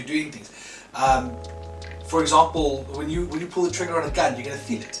muscles when you're doing things. For example, when you pull the trigger on a gun, you're going to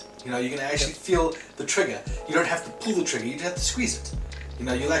feel it. You know, you're going to actually feel the trigger. You don't have to pull the trigger; you just have to squeeze it. You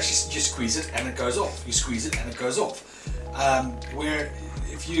know, you'll actually just squeeze it and it goes off. You squeeze it and it goes off. Where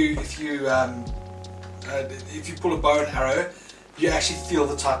if you pull a bow and arrow, you actually feel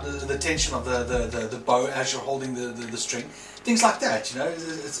the tension of the bow as you're holding the string. Things like that, you know,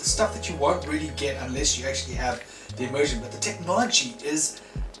 it's stuff that you won't really get unless you actually have the immersion. But the technology is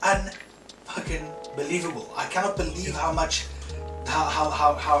unfucking believable. I cannot believe how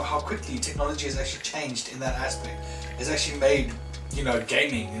quickly technology has actually changed in that aspect. It's actually made, you know,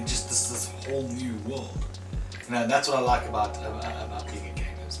 gaming and just this whole new world. You know, and that's what I like about being a gamer.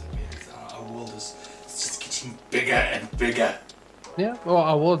 Our world is just getting bigger and bigger. Yeah, well,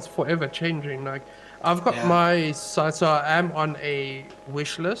 our world's forever changing. Like, I've got my site, so I am on a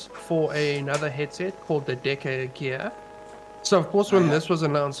wish list for another headset called the Deca Gear. So of course, when this was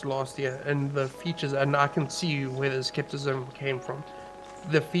announced last year, and the features, and I can see where the skepticism came from.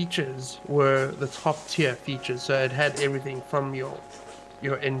 the features were the top tier features. So it had everything from your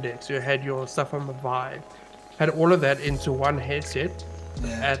index, you had your stuff on the Vive, had all of that into one headset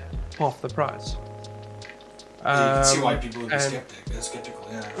at half the price. You can see why people would be skeptical,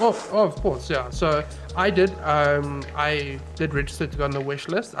 yeah. Oh, of course, yeah. So I did register to go on the wish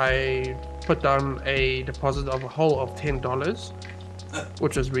list. I put down a deposit of a whole of $10,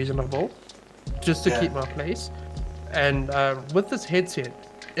 which was reasonable, just to keep my place. And with this headset,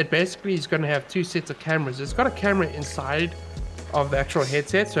 it basically is going to have two sets of cameras. It's got a camera inside of the actual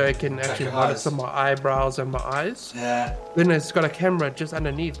headset, so it can actually monitor my eyebrows and my eyes. Yeah. Then it's got a camera just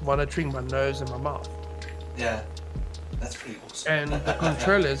underneath monitoring my nose and my mouth. Yeah, that's pretty awesome. And the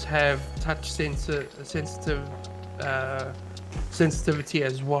controllers have touch sensitivity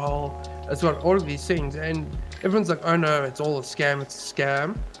as well. It's got all of these things, and everyone's like, "Oh no, it's all a scam! It's a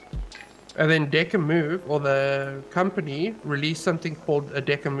scam." And then Deca Move, or the company, released something called a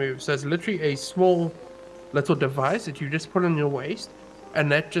Deca Move. So it's literally a small little device that you just put on your waist, and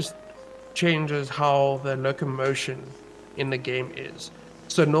that just changes how the locomotion in the game is.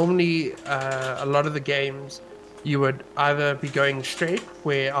 So normally, a lot of the games, you would either be going straight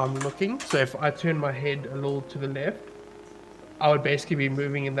where I'm looking. So if I turn my head a little to the left, I would basically be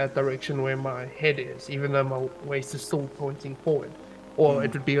moving in that direction where my head is, even though my waist is still pointing forward. Or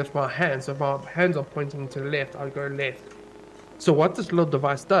it would be with my hands. So if my hands are pointing to the left, I'll go left. So what this little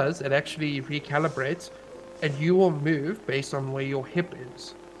device does, it actually recalibrates, and you will move based on where your hip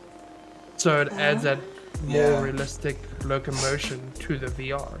is. So it adds that more realistic locomotion to the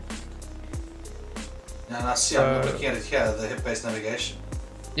VR. Yeah, and I see, I'm looking at it here, the hip-based navigation.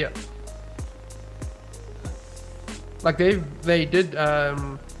 Yeah. Like they did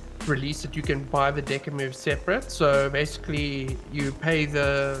release that you can buy the Deca Move separate. So basically you pay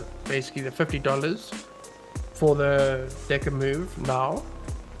the $50 for the Deca Move now.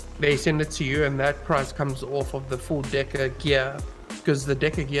 They send it to you, and that price comes off of the full Deca gear, because the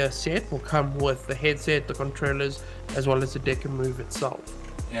Deca gear set will come with the headset, the controllers, as well as the Deca Move itself.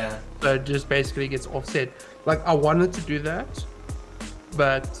 Yeah. So it just basically gets offset. Like, I wanted to do that,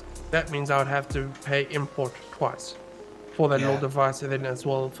 but that means I would have to pay import twice for that little device, and then as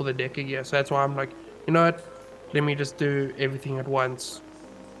well for the Deca gear. So that's why I'm like, you know what? Let me just do everything at once.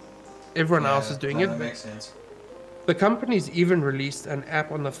 Everyone else is doing it. That makes sense. The company's even released an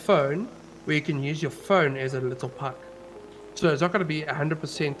app on the phone where you can use your phone as a little puck. So it's not going to be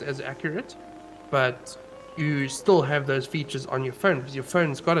 100% as accurate, but you still have those features on your phone, because your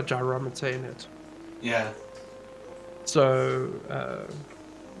phone's got a gyrometer in it. Yeah. So,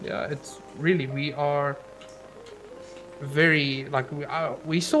 it's really, we are very, like,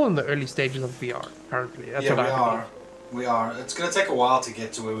 we still in the early stages of VR currently. That's what I believe. We are. It's going to take a while to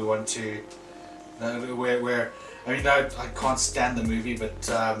get to where we want to, where I mean, no, I can't stand the movie, but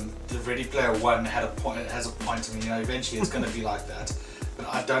the Ready Player One has a point to me. You know, eventually it's going to be like that. But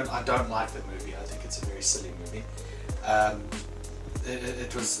I don't like the movie. I think it's a very silly movie.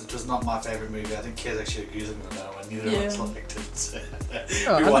 It was not my favorite movie. I think Kez actually agrees with me on that one. Neither of us liked it. So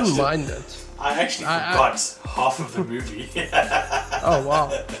I didn't mind it. I actually forgot half of the movie. Oh wow!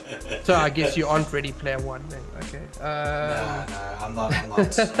 So I guess you aren't Ready Player One then. Okay. No, I'm not.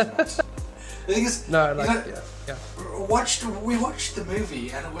 The thing is, we watched the movie,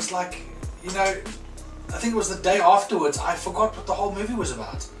 and it was like, you know, I think it was the day afterwards, I forgot what the whole movie was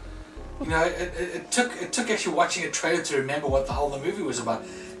about. You know, it took actually watching a trailer to remember what the hell the movie was about.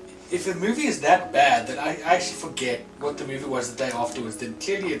 If a movie is that bad that I actually forget what the movie was the day afterwards, then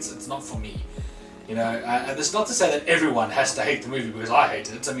clearly it's not for me. You know, and it's not to say that everyone has to hate the movie, because I hate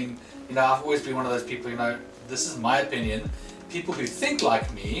it. I mean, you know, I've always been one of those people, you know, this is my opinion. People who think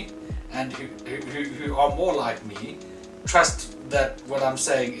like me and who are more like me trust that what I'm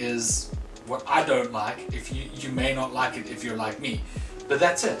saying is what I don't like. If you may not like it if you're like me. But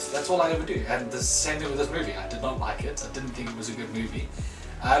that's it. That's all I ever do. And the same thing with this movie. I did not like it. I didn't think it was a good movie.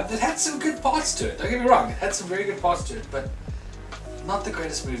 It had some good parts to it. Don't get me wrong. It had some very good parts to it. But not the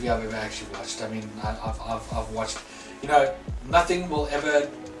greatest movie I've ever actually watched. I mean, I've watched... You know, nothing will ever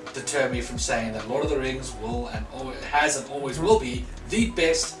deter me from saying that Lord of the Rings has and always will be the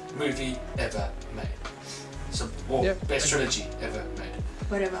best movie ever made. So, best trilogy ever made.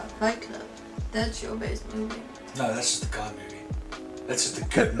 What about Fight Club? That's your best movie. No, that's just a guy movie. That's just a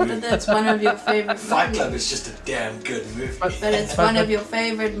good movie. But that's one of your favorite movies. Fight Club is just a damn good movie. But it's one of your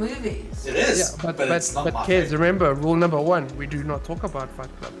favorite movies. It is, yeah, but it's not my kids, favorite. remember, rule number 1, we do not talk about Fight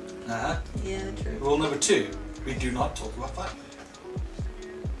Club. Uh-huh. Yeah, true. Rule number 2, we do not talk about Fight Club.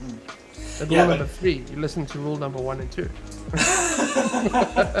 And rule number 3, you listen to rule number 1 and 2.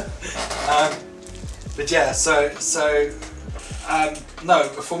 But yeah, so No,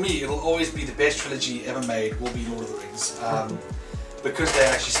 for me, it'll always be the best trilogy ever made. Will be Lord of the Rings, because they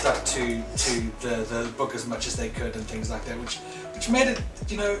actually stuck to the book as much as they could and things like that, which made it,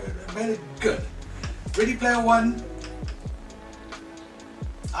 made it good. Ready Player One.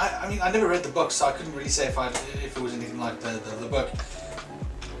 I mean, I never read the book, so I couldn't really say if it was anything like the book.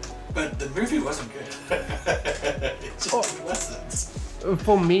 But the movie wasn't good. It just wasn't.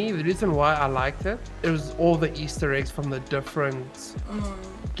 For me, the reason why I liked it, was all the Easter eggs from the different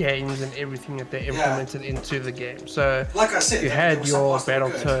games and everything that they implemented into the game. So, like I said, you had your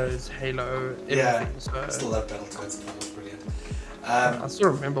Battletoads, Halo, everything. Yeah, so, I still love Battletoads. That was brilliant. I still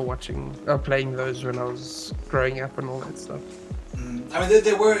remember playing those when I was growing up and all that stuff. I mean,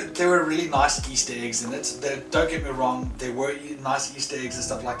 there were really nice Easter eggs in it. Don't get me wrong, there were nice Easter eggs and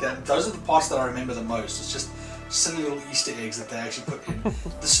stuff like that. Those are the parts that I remember the most. It's just silly little Easter eggs that they actually put in.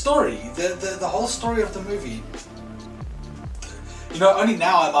 The story, the whole story of the movie. Only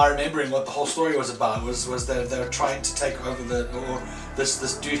now am I remembering what the whole story was about. Was they were trying to take over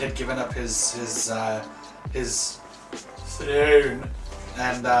this dude had given up his throne,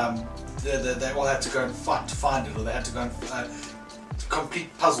 and they all had to go and fight to find it, or they had to go and complete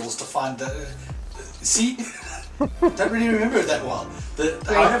puzzles to find the. See, don't really remember it that well.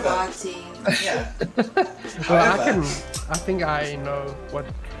 Yeah. Well, I think I know what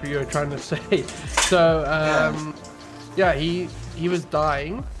you're trying to say. So, he was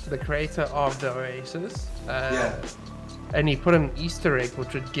dying, the creator of the Oasis. And he put an Easter egg,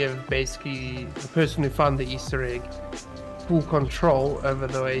 which would give basically the person who found the Easter egg full control over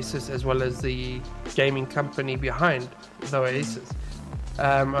the Oasis, as well as the gaming company behind the Oasis.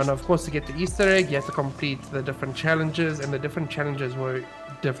 And of course, to get the Easter egg, you have to complete the different challenges, and the different challenges were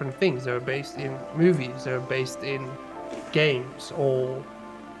different things. They were based in movies, they were based in games, or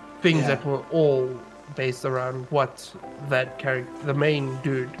things that were all based around what that character, the main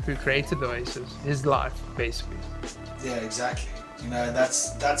dude who created the Oasis, his life, basically. Yeah, exactly.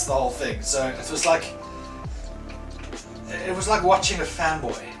 That's the whole thing. So it was like watching a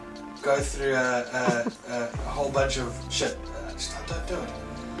fanboy go through a whole bunch of shit. I don't do it.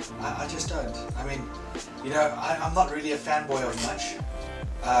 I just don't. I mean, I'm not really a fanboy of much.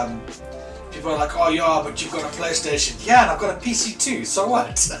 People are like, oh yeah, but you've got a PlayStation. Yeah, and I've got a PC too. So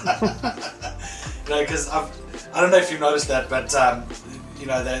what? Because I don't know if you've noticed that, but I've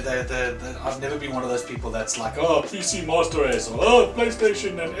never been one of those people that's like, oh, PC Master Race, or oh,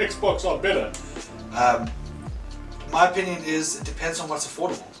 PlayStation and Xbox are better. My opinion is it depends on what's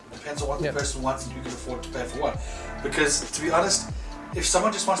affordable. It depends on what the person wants and who can afford to pay for what. Because to be honest, if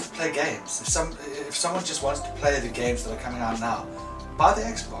someone just wants to play games, if someone just wants to play the games that are coming out now, buy the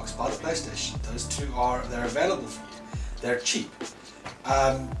Xbox, buy the PlayStation. Those two they're available for you. They're cheap.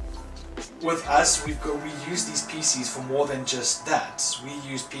 With us, we use these PCs for more than just that. We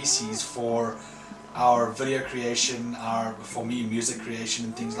use PCs for our video creation, for me, music creation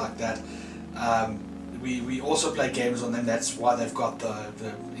and things like that. We also play games on them. That's why they've got the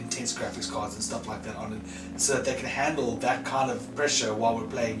intense graphics cards and stuff like that on it, so that they can handle that kind of pressure while we're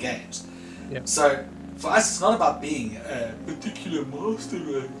playing games. Yep. So for us, it's not about being a particular master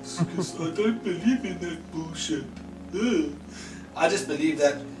race, because I don't believe in that bullshit. I just believe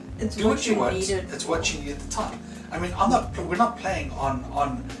that do what you want. It's what you need at the time. I mean, we're not playing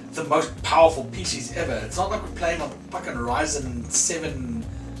on the most powerful PCs ever. It's not like we're playing on fucking Ryzen 7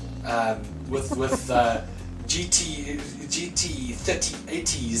 with GT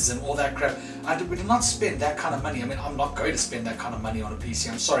 3080s and all that crap. We do not spend that kind of money. I mean, I'm not going to spend that kind of money on a PC.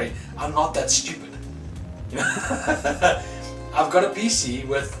 I'm sorry, I'm not that stupid. I've got a PC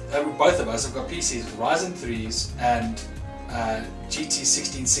with both of us have got PCs with Ryzen 3s and GT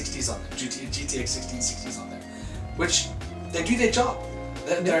 1660s on them, GTX 1660s on them, which they do their job.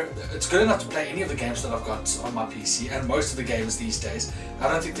 It's good enough to play any of the games that I've got on my PC, and most of the games these days. I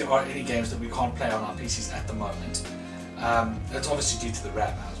don't think there are any games that we can't play on our PCs at the moment. It's obviously due to the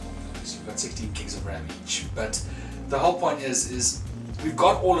RAM as well, because you've got 16 gigs of RAM each. But the whole point is we've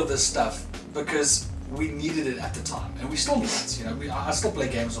got all of this stuff because we needed it at the time, and we still need it. I still play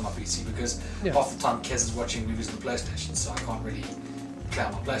games on my PC because half the time Kez is watching movies on the PlayStation, so I can't really play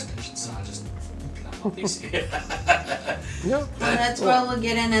on my PlayStation, so I just play on my PC. Well, that's why we'll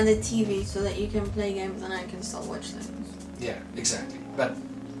get another TV so that you can play games and I can still watch them. Yeah, exactly. But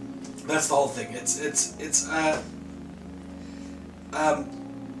that's the whole thing.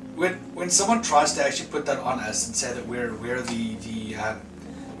 When someone tries to actually put that on us and say that we're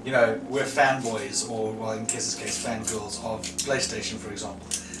we're fanboys, or well, in Kez's case, fangirls of PlayStation, for example.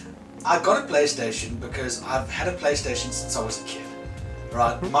 I got a PlayStation because I've had a PlayStation since I was a kid.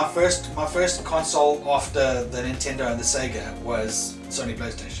 Right. My first console after the Nintendo and the Sega was Sony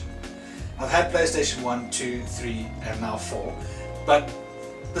PlayStation. I've had PlayStation 1, 2, 3, and now 4. But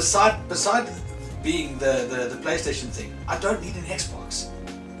beside being the PlayStation thing, I don't need an Xbox.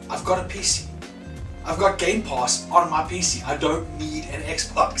 I've got a PC. I've got Game Pass on my PC. I don't need an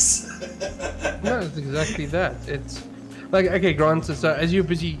Xbox. No, it's exactly that. It's like, okay, granted, so as you're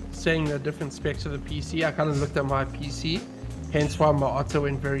busy saying the different specs of the PC, I kind of looked at my PC, hence why my auto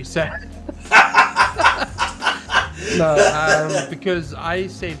went very sad. No, because I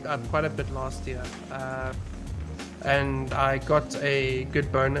saved up quite a bit last year, and I got a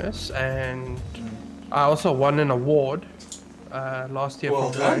good bonus, and I also won an award last year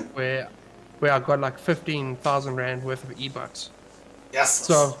Well from done. work where I got like 15,000 Rand worth of e-bucks. Yes.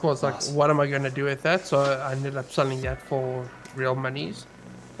 So of course, like, Nice. what am I going to do with that? So I ended up selling that for real monies,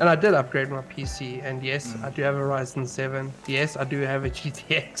 and I did upgrade my PC. And yes, I do have a Ryzen 7. Yes, I do have a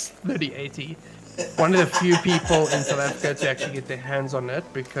GTX 3080. One of the few people in South Africa to actually get their hands on it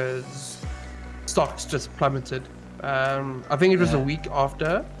because stocks just plummeted. I think it was a week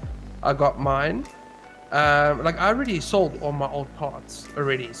after I got mine. Like, I already sold all my old parts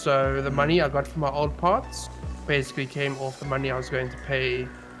already, so the money I got from my old parts basically came off the money I was going to pay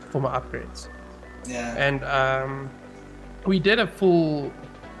for my upgrades. Yeah. And we did a full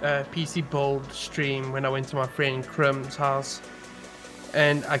PC build stream when I went to my friend Krim's house,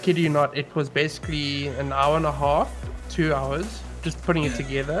 and I kid you not, it was basically an hour and a half, 2 hours just putting it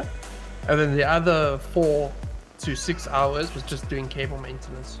together, and then the other 4 to 6 hours was just doing cable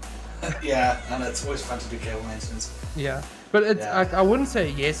maintenance. Yeah, and it's always fun to do cable maintenance. Yeah, but it's Yeah. like, I wouldn't say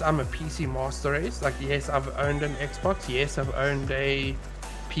yes I'm a PC master race. Like, yes, I've owned an Xbox, yes, I've owned a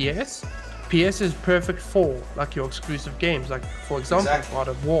PS. PS is perfect for like your exclusive games, like for example Exactly. God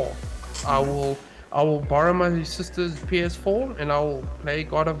of War. I will borrow my sister's PS4 and I will play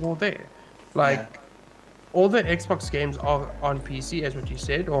God of War there. Like, all the Xbox games are on PC, as what you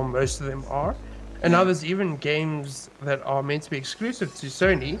said, or most of them are. And now there's even games that are meant to be exclusive to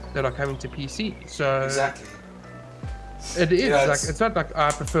Sony that are coming to PC. So Exactly. it is Yeah, like, it's- it's not like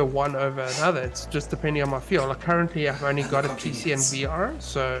I prefer one over another. It's just depending on my feel. Like, currently I've only got a PC and Convenience. VR,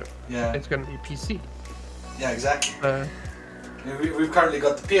 so Yeah. it's going to be PC. Yeah, exactly. We've currently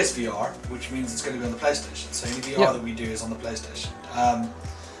got the PSVR, which means it's going to be on the PlayStation. So any VR that we do is on the PlayStation.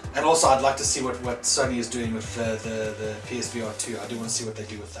 And also, I'd like to see what Sony is doing with the PSVR 2. I do want to see what they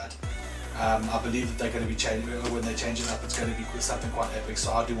do with that. I believe that they're going to be changing, when they change it up, it's going to be something quite epic.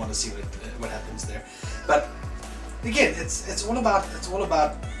 So I do want to see what happens there. But again, it's all about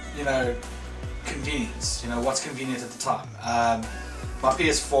convenience. What's convenient at the time. My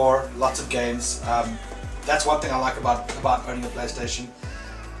PS4, lots of games. That's one thing I like about owning a PlayStation.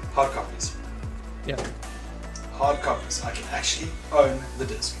 Hard copies. Yeah. Hard copies. I can actually own the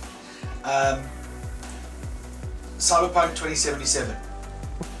disc. Cyberpunk 2077.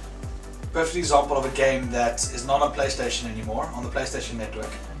 Perfect example of a game that is not on PlayStation anymore, on the PlayStation Network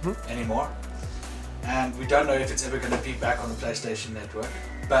anymore. And we don't know if it's ever going to be back on the PlayStation Network.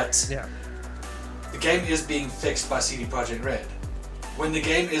 But the game is being fixed by CD Projekt Red. When the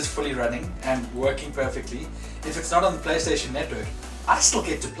game is fully running and working perfectly, if it's not on the PlayStation Network, I still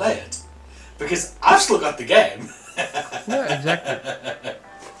get to play it. Because I've still got the game. Yeah, exactly.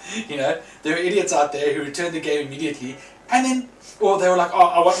 There are idiots out there who return the game immediately, and then, or they were like, oh,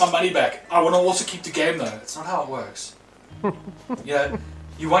 I want my money back. I want to also keep the game though. It's not how it works.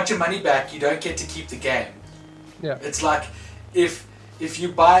 You want your money back, you don't get to keep the game. Yeah. It's like if you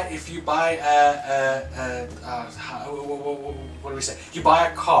buy what do we say? You buy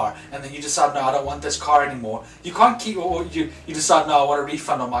a car and then you decide, no, I don't want this car anymore. You can't keep, or you decide, no, I want a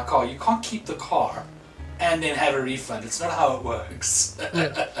refund on my car. You can't keep the car and then have a refund. It's not how it works.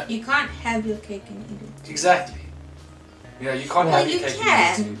 You can't have your cake and eat it. Exactly. You can't Well, have you your cake.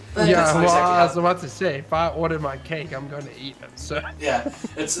 can, but Yeah, That's not well, exactly I was how- about to say, if I order my cake, I'm going to eat it. So Yeah,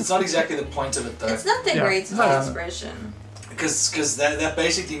 it's not exactly the point of it though. it's not the Yeah. greatest expression. Because that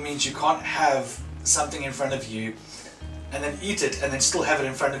basically means you can't have something in front of you and then eat it and then still have it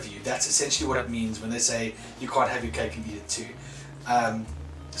in front of you. That's essentially what it means when they say you can't have your cake and eat it too.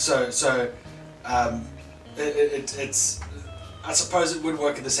 It's I suppose it would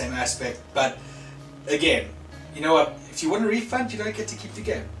work in the same aspect, but again, you know what? If you want a refund, you don't get to keep the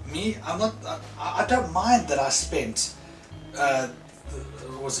game. Me, I don't mind that I spent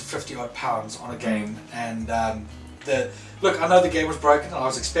was it £50 odd on a game, and look, I know the game was broken, and I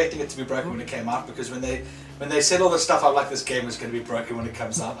was expecting it to be broken when it came out, because when they said all this stuff, I'm like, this game is going to be broken when it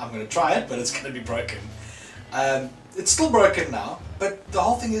comes out. I'm going to try it, but it's going to be broken. It's still broken now, but the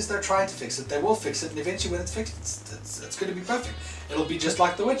whole thing is they're trying to fix it. They will fix it, and eventually when it's fixed, it's going to be perfect. It'll be just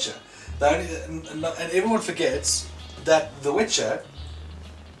like The Witcher. And everyone forgets that The Witcher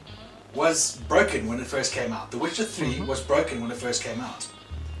was broken when it first came out. The Witcher 3 was broken when it first came out.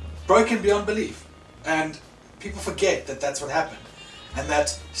 Broken beyond belief. And people forget that that's what happened. And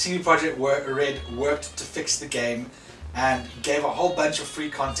that CD Projekt Red worked to fix the game and gave a whole bunch of free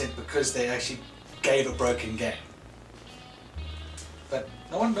content because they actually gave a broken game. But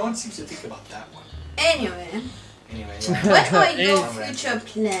no one seems to think about that one. Anyway, yeah. what are your future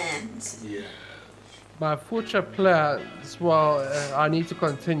plans? Yeah. My future plans, well, I need to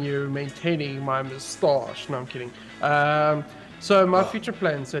continue maintaining my moustache. No, I'm kidding. So my future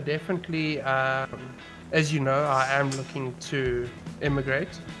plans, so definitely, as you know, I am looking to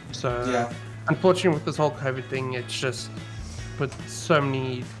immigrate. So unfortunately with this whole COVID thing, it's just put so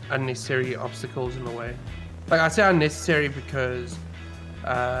many unnecessary obstacles in the way. Like I say unnecessary because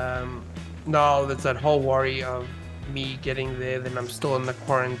now there's that whole worry of me getting there, then I'm still in the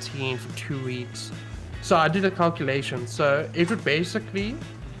quarantine for 2 weeks. So I did a calculation. So it would basically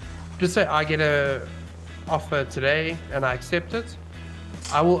just say I get a offer today and I accept it.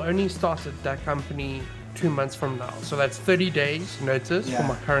 I will only start at that company 2 months from now. So that's 30 days notice for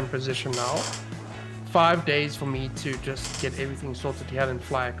my current position now. 5 days for me to just get everything sorted here and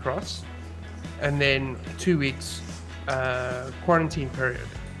fly across. And then 2 weeks quarantine period.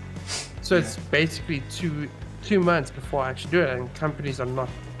 So it's basically two months before I actually do it, and companies are not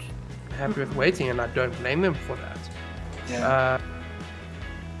happy with waiting, and I don't blame them for that.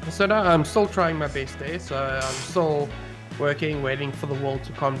 So now I'm still trying my best there, so I'm still working, waiting for the world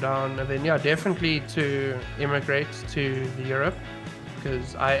to calm down, and then definitely to immigrate to Europe,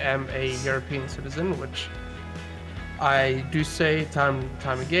 because I am a European citizen, which I do say time and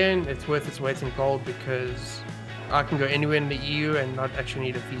time again, it's worth its weight in gold, because I can go anywhere in the EU and not actually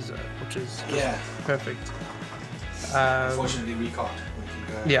need a visa, which is perfect. Unfortunately, we can't. We can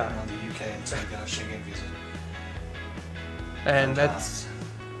go around the UK and take our Schengen visa. And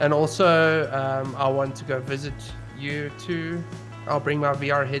and also I want to go visit you too. I'll bring my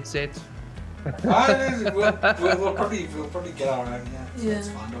VR headset. we'll probably get our own. So that's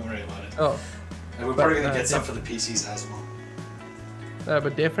fine. Don't worry about it. Oh, and we're probably gonna get some for the PCs as well.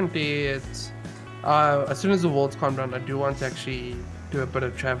 But definitely, it's as soon as the world's calmed down, I do want to actually do a bit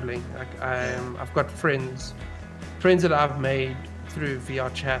of traveling. Like I've got friends that I've made through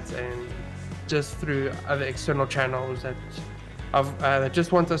VR chat and just through other external channels that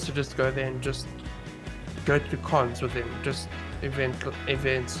just want us to just go there and just go to cons with them, just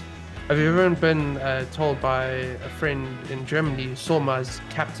events. Have you ever been told by a friend in Germany who saw my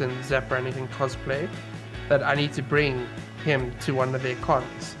Captain Zapp Brannigan cosplay that I need to bring him to one of their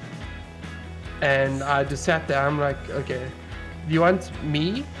cons? And I just sat there, I'm like, okay, do you want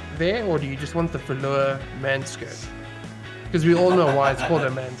me there, or do you just want the velour man skirt? Because we all know why it's called a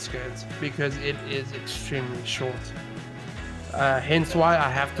man skirt, because it is extremely short. Hence why I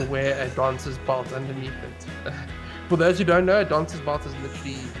have to wear a dancer's belt underneath it. For those who don't know, a dancer's belt is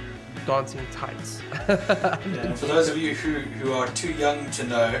literally dancing tights. And for those of you who are too young to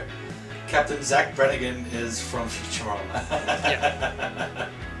know, Captain Zapp Brannigan is from Futurama.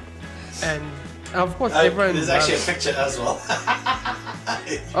 And of course, everyone. There's actually a picture as well.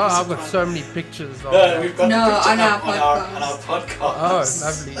 I've got so many pictures. We've got a picture on our podcast. Oh,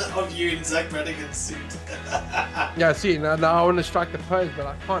 lovely. Of you in Zapp Brannigan's suit. Yeah, see, now I want to strike the pose, but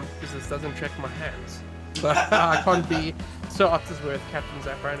I can't because this doesn't track my hands. So I can't be so Ottersworth Captain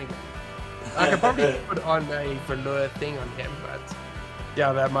Zapp Brannigan. I could probably put on a velour thing on him, but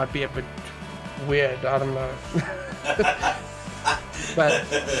yeah, that might be a bit weird. I don't know.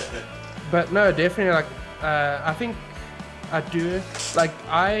 But no, definitely, like, I think I do, like,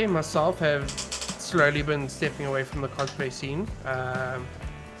 I myself have slowly been stepping away from the cosplay scene,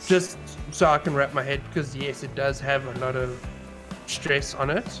 just so I can wrap my head, because yes, it does have a lot of stress on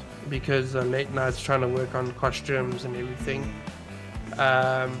it, because late nights trying to work on costumes and everything.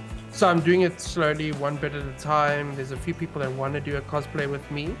 So I'm doing it slowly, one bit at a time. There's a few people that want to do a cosplay with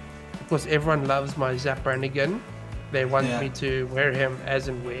me. Of course, everyone loves my Zapp Brannigan. They want me to wear him as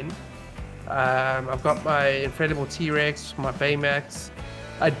and when. I've got my Inflatable T-Rex, my Baymax.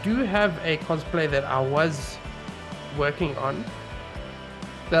 I do have a cosplay that I was working on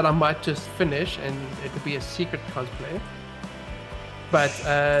that I might just finish, and it could be a secret cosplay. But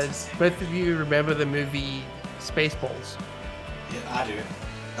both of you remember the movie Spaceballs? Yeah, I do.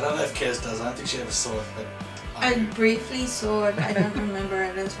 I don't know if Kez does. I don't think she ever saw it, but I briefly saw it. I don't remember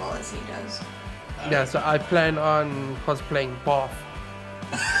it as well as he does. Yeah, so I plan on cosplaying Barf.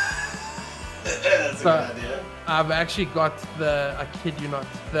 That's a good idea. I've actually got I kid you not,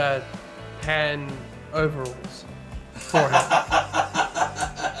 the tan overalls for him.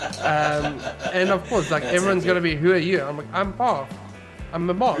 And of course, like That's everyone's epic. gonna be, who are you? I'm like, I'm Barf. I'm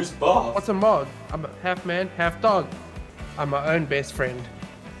a Mog. Who's Barf? What's a Mog? I'm a half man, half dog. I'm my own best friend.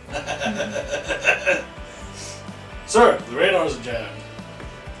 Sir, the radar's jammed.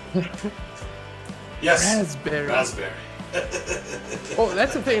 Yes. Raspberry. Raspberry. Oh,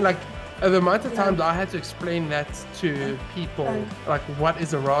 that's the thing. Like the amount of times I had to explain that to people, like what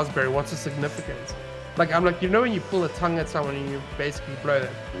is a raspberry? What's the significance? Like I'm like, you know, when you pull a tongue at someone and you basically blow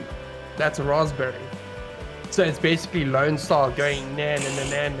them, that's a raspberry. So it's basically Lone Star going na na na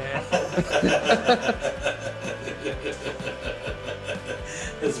na na.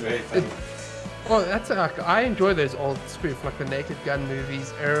 It's very funny. Well, that's like I enjoy those old spoof, like the Naked Gun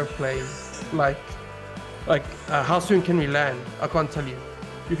movies, Aeroplane, like how soon can we land? I can't tell you.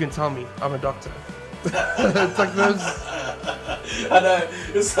 You can tell me. I'm a doctor. It's like those. I know,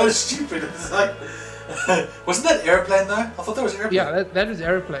 it's so stupid. It's like, wasn't that Airplane though? I thought that was Airplane. Yeah, that is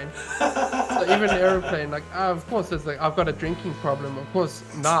Aeroplane. So even Aeroplane, like of course, it's like I've got a drinking problem. Of course,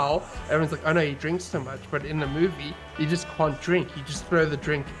 now everyone's like, oh no, he drinks too much. But in the movie, he just can't drink. You just throw the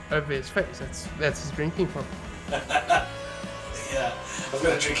drink over his face. That's his drinking problem. Yeah, I've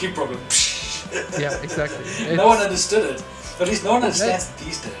got a drinking problem. Yeah, exactly. No one understood it. At least no one understands it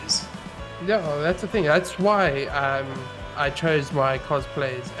these days. Yeah, well, that's the thing. That's why I chose my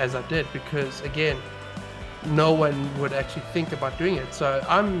cosplays as I did, because again, no one would actually think about doing it. So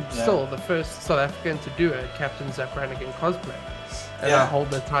I'm still the first South African to do a Captain Zap Brannigan cosplay, and I hold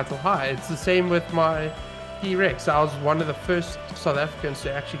the title high. It's the same with my T-Rex. I was one of the first South Africans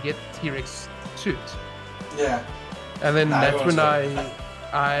to actually get the T-Rex suit. Yeah. And then that's when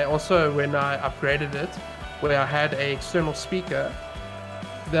I also, when I upgraded it, where I had a external speaker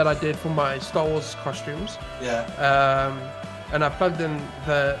that I did for my Star Wars costumes. Yeah. And I plugged in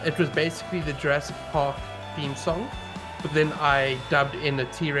it was basically the Jurassic Park theme song, but then I dubbed in a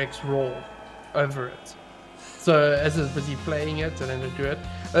T-Rex roar over it. So as I was busy playing it and then to do it.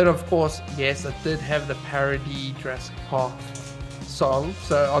 And of course, yes, I did have the parody Jurassic Park song,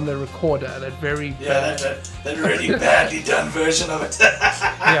 so on the recorder, that very bad, that really badly done version of it.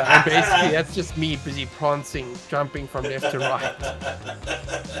 yeah, and basically that's just me busy prancing, jumping from left to right.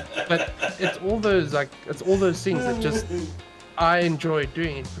 But it's all those things that just I enjoy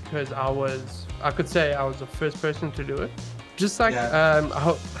doing it, because I could say I was the first person to do it. Just like I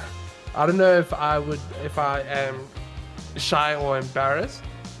don't know if I am shy or embarrassed,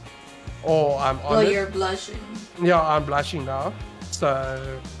 or I'm honored. Well, you're blushing. Yeah, I'm blushing now.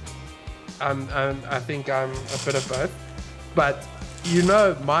 So I think I'm a bit of both. But you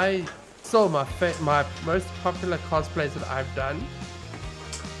know, my most popular cosplays that I've done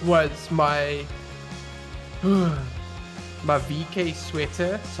was my VK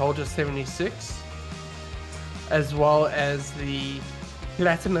sweater, Soldier 76, as well as the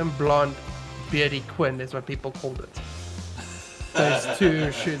platinum blonde Beardy Quinn, is what people called it. Those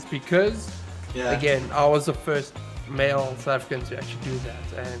two shirts, because again, I was the first male South African to actually do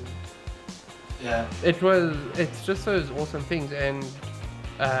that, and it's just those awesome things. And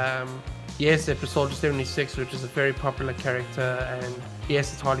yes, it was Soldier 76, which is a very popular character, and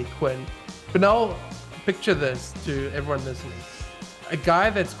yes, it's Harley Quinn. But now picture this to everyone listening: a guy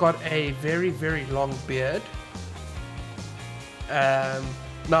that's got a very, very long beard,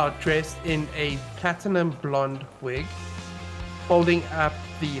 now dressed in a platinum blonde wig, holding up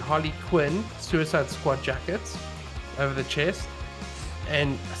the Harley Quinn Suicide Squad jacket over the chest,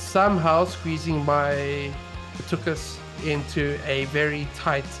 and somehow squeezing my Batukas into a very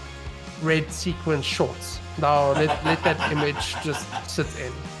tight red sequin shorts. Now let that image just sit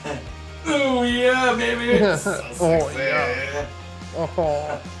in. Oh yeah, baby. Oh yeah.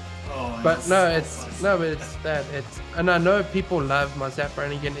 Oh. But it's that. And I know people love my Zap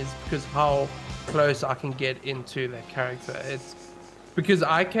Brannigan is because how close I can get into that character. It's because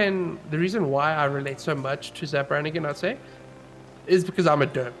the reason why I relate so much to Zap Brannigan, I'd say, is because I'm a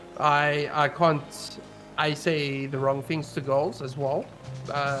derp. I say the wrong things to girls as well.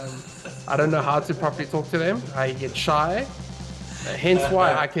 I don't know how to properly talk to them. I get shy. Hence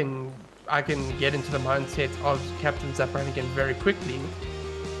why I can get into the mindset of Captain Zap Brannigan very quickly.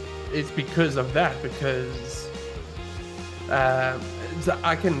 It's because of that, because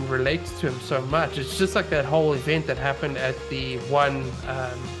I can relate to him so much. It's just like that whole event that happened at the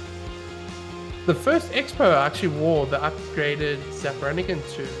first expo I actually wore the upgraded Zap Brannigan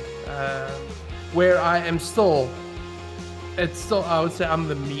to, where I am still, I would say I'm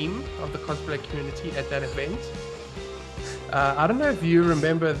the meme of the cosplay community at that event. I don't know if you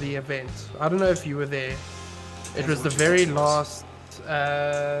remember the event. I don't know if you were there. It was the very last.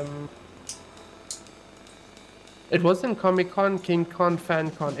 It wasn't Comic Con, King Con,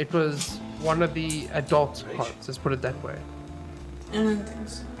 Fan Con. It was one of the adult cons. Let's put it that way. I don't think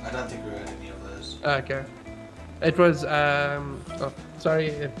so. I don't think we were at any of those. Okay. It was. Oh, sorry,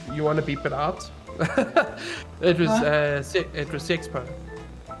 if you want to beep it out. It was. It was Sexpo.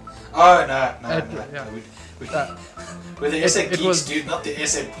 Oh no. Yeah. We're the SA it geeks, was- dude, not the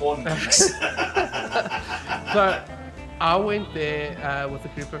SA porn geeks. So I went there with a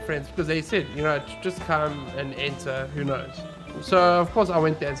group of friends because they said, just come and enter. Who knows? So of course I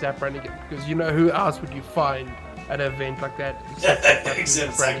went there as Zap Brannigan because who else would you find at an event like that Except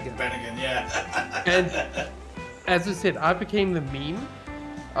Zach Brannigan? Brannigan, yeah. And as I said, I became the meme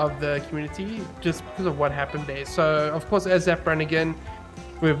of the community just because of what happened there. So of course, as Zap Brannigan,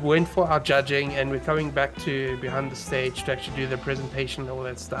 we went for our judging and we're coming back to behind the stage to actually do the presentation and all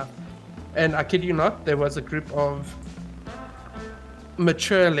that stuff. And I kid you not, there was a group of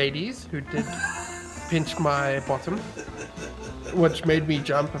mature ladies who did pinch my bottom, which made me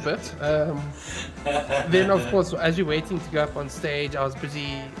jump a bit. Then of course, as you're waiting to go up on stage, I was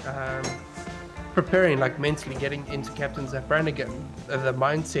busy preparing, like mentally getting into Captain Zap Brannigan, the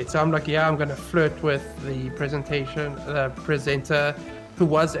mindset. So I'm like, yeah, I'm gonna flirt with the presenter, who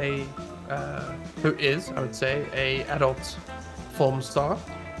was who is, I would say, a adult film star,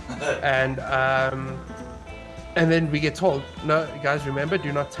 and then we get told, no, guys, remember,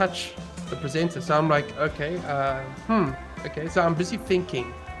 do not touch the presenter. So I'm like, okay, okay. So I'm busy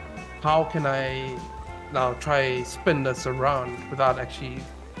thinking, how can I now try spin this around without actually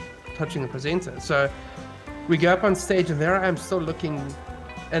touching the presenter? So we go up on stage, and there I am still looking,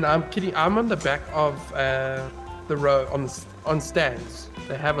 and I'm kidding. I'm on the back of the row on stands.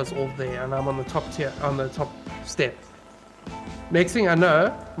 They have us all there, and I'm on the top tier, on the top step. Next thing I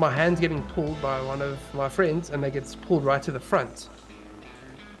know, my hand's getting pulled by one of my friends, and they get pulled right to the front.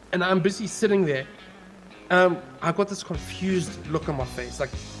 And I'm busy sitting there. I've got this confused look on my face,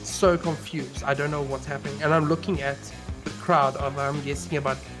 like so confused. I don't know what's happening, and I'm looking at the crowd of, I'm guessing,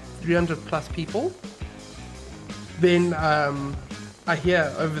 about 300 plus people. Then I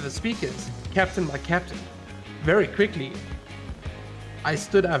hear over the speakers, "Captain, my captain." Very quickly, I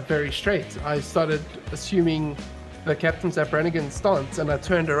stood up very straight. I started assuming the Captain Zap Brannigan stance, and I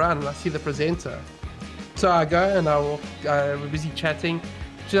turned around and I see the presenter. So I go and I walk, we're busy chatting.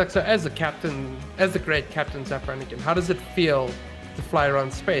 She's like, so as the great Captain Zap Brannigan, how does it feel to fly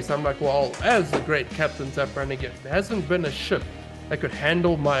around space? I'm like, well, as the great Captain Zap Brannigan, there hasn't been a ship that could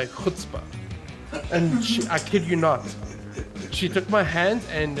handle my chutzpah. And I kid you not, she took my hand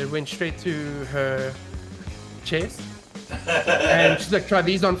and it went straight to her chest. And she's like, try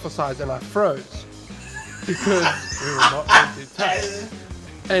these on for size, and I froze because we were not meant to touch.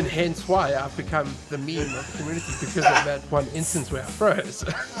 And hence why I've become the meme of the community, because of that one instance where I froze.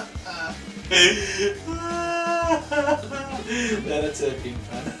 That's been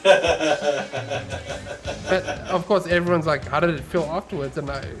fun. But of course, everyone's like, how did it feel afterwards? And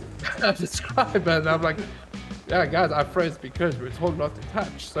I describe it, and I'm like, yeah, guys, I froze because we were told not to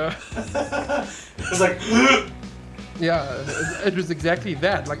touch. So It was like, yeah, it was exactly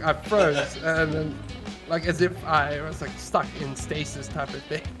that. Like I froze, and then, like, as if I was like stuck in stasis type of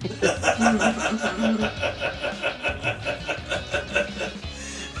thing.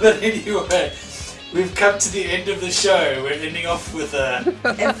 but anyway, we've come to the end of the show. We're ending off with a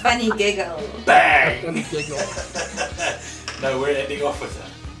A funny giggle. bang. Giggle. No, we're ending off with a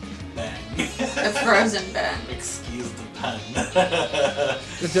bang. A frozen bang. Excuse the pun.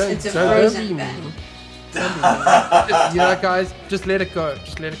 It's a frozen bang. Yeah, guys, just let it go.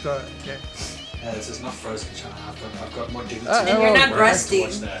 Just let it go. Okay. This is not frozen, China. I've got more dignity. And you're not I have to rusty.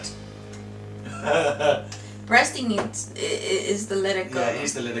 watch that. Rusty is the let it go. Yeah,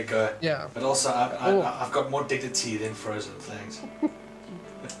 he's the let it go. Yeah. But also, I've got more dignity than frozen. Thanks.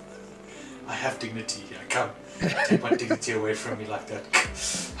 I have dignity. I can't take my dignity away from me like that.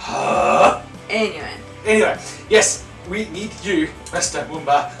 Anyway, yes, we need you, Mr.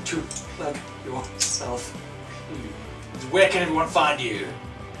 Moomba, to plug yourself. Where can everyone find you?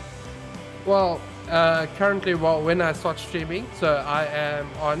 Well, currently, when I start streaming, so I am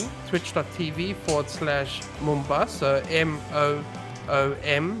on twitch.tv/Moombas, so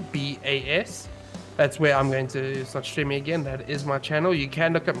MOOMBAS. That's where I'm going to start streaming again. That is my channel. You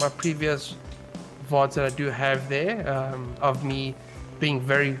can look at my previous VODs that I do have there, of me being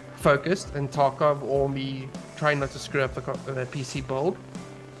very focused in Tarkov, or me trying not to screw up the PC build.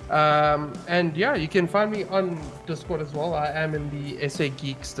 And yeah, you can find me on Discord as well. I am in the SA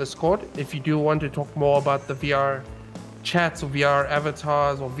Geeks Discord. If you do want to talk more about the VR chats or VR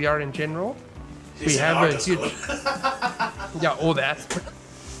avatars or VR in general, we have a huge, yeah, all that.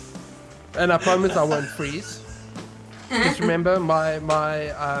 And I promise I won't freeze. Just remember, my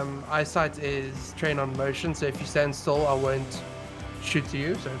eyesight is trained on motion, so if you stand still, I won't shoot to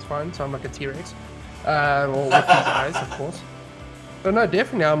you, so it's fine. So I'm like a T-Rex, or with his eyes, of course. But no,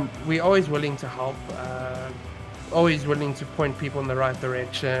 definitely, we're always willing to help. Always willing to point people in the right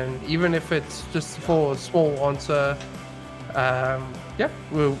direction, even if it's just for a small answer. Yeah,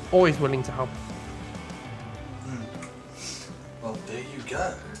 we're always willing to help. Well, there you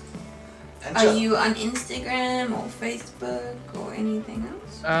go. Are you on Instagram or Facebook or anything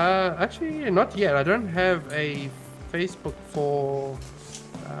else? Actually, not yet. I don't have a Facebook for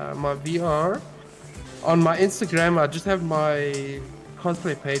my VR. On my Instagram, I just have my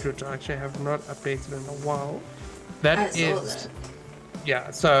cosplay page, which I actually have not updated in a while. That is,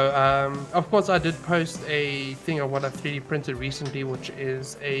 yeah. So of course, I did post a thing of what I 3D printed recently, which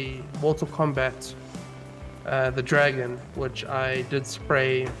is a Mortal Kombat, the dragon, which I did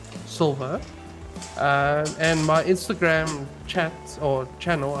spray silver. And my Instagram chat or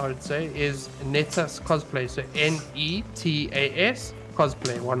channel, I would say, is Netas Cosplay. So Netas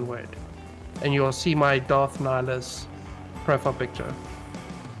Cosplay, one word. And you'll see my Darth Nihilus profile picture.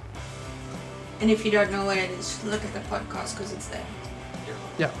 And if you don't know what it is, look at the podcast because it's there.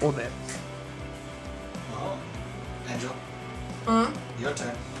 Yeah, all there. Oh, Angel, your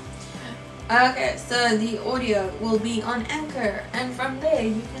turn. Okay, so the audio will be on Anchor, and from there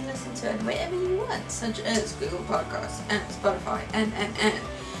you can listen to it wherever you want, such as Google Podcasts and Spotify, and.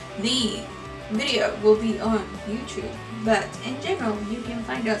 The video will be on YouTube, but in general you can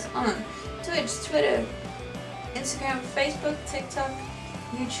find us on Twitch, Twitter, Instagram, Facebook, TikTok,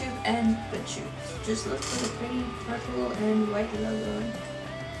 YouTube, and BitChute. Just look for the pretty purple and white logo.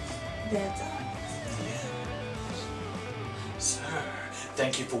 That's all. So,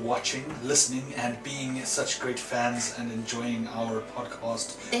 thank you for watching, listening, and being such great fans and enjoying our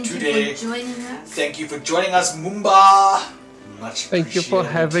podcast today. Thank you for joining us. Thank you for joining us, Mumba. Much Thank you for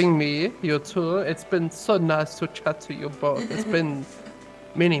appreciated. having me, you two. It's been so nice to chat to you both. It's been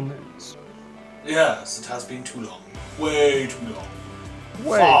many moons. Yes, it has been too long. Way too long.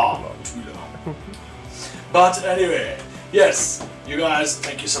 Way Far too long. too long. But anyway, yes, you guys,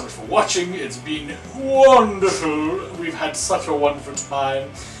 thank you so much for watching. It's been wonderful. We've had such a wonderful time.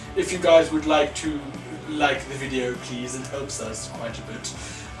 If you guys would like to like the video, please, it helps us quite a bit.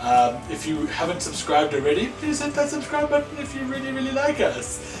 If you haven't subscribed already, please hit that subscribe button if you really, really like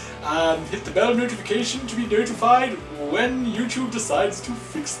us. Hit the bell notification to be notified when YouTube decides to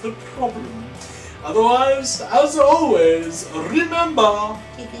fix the problem. Otherwise, as always, remember...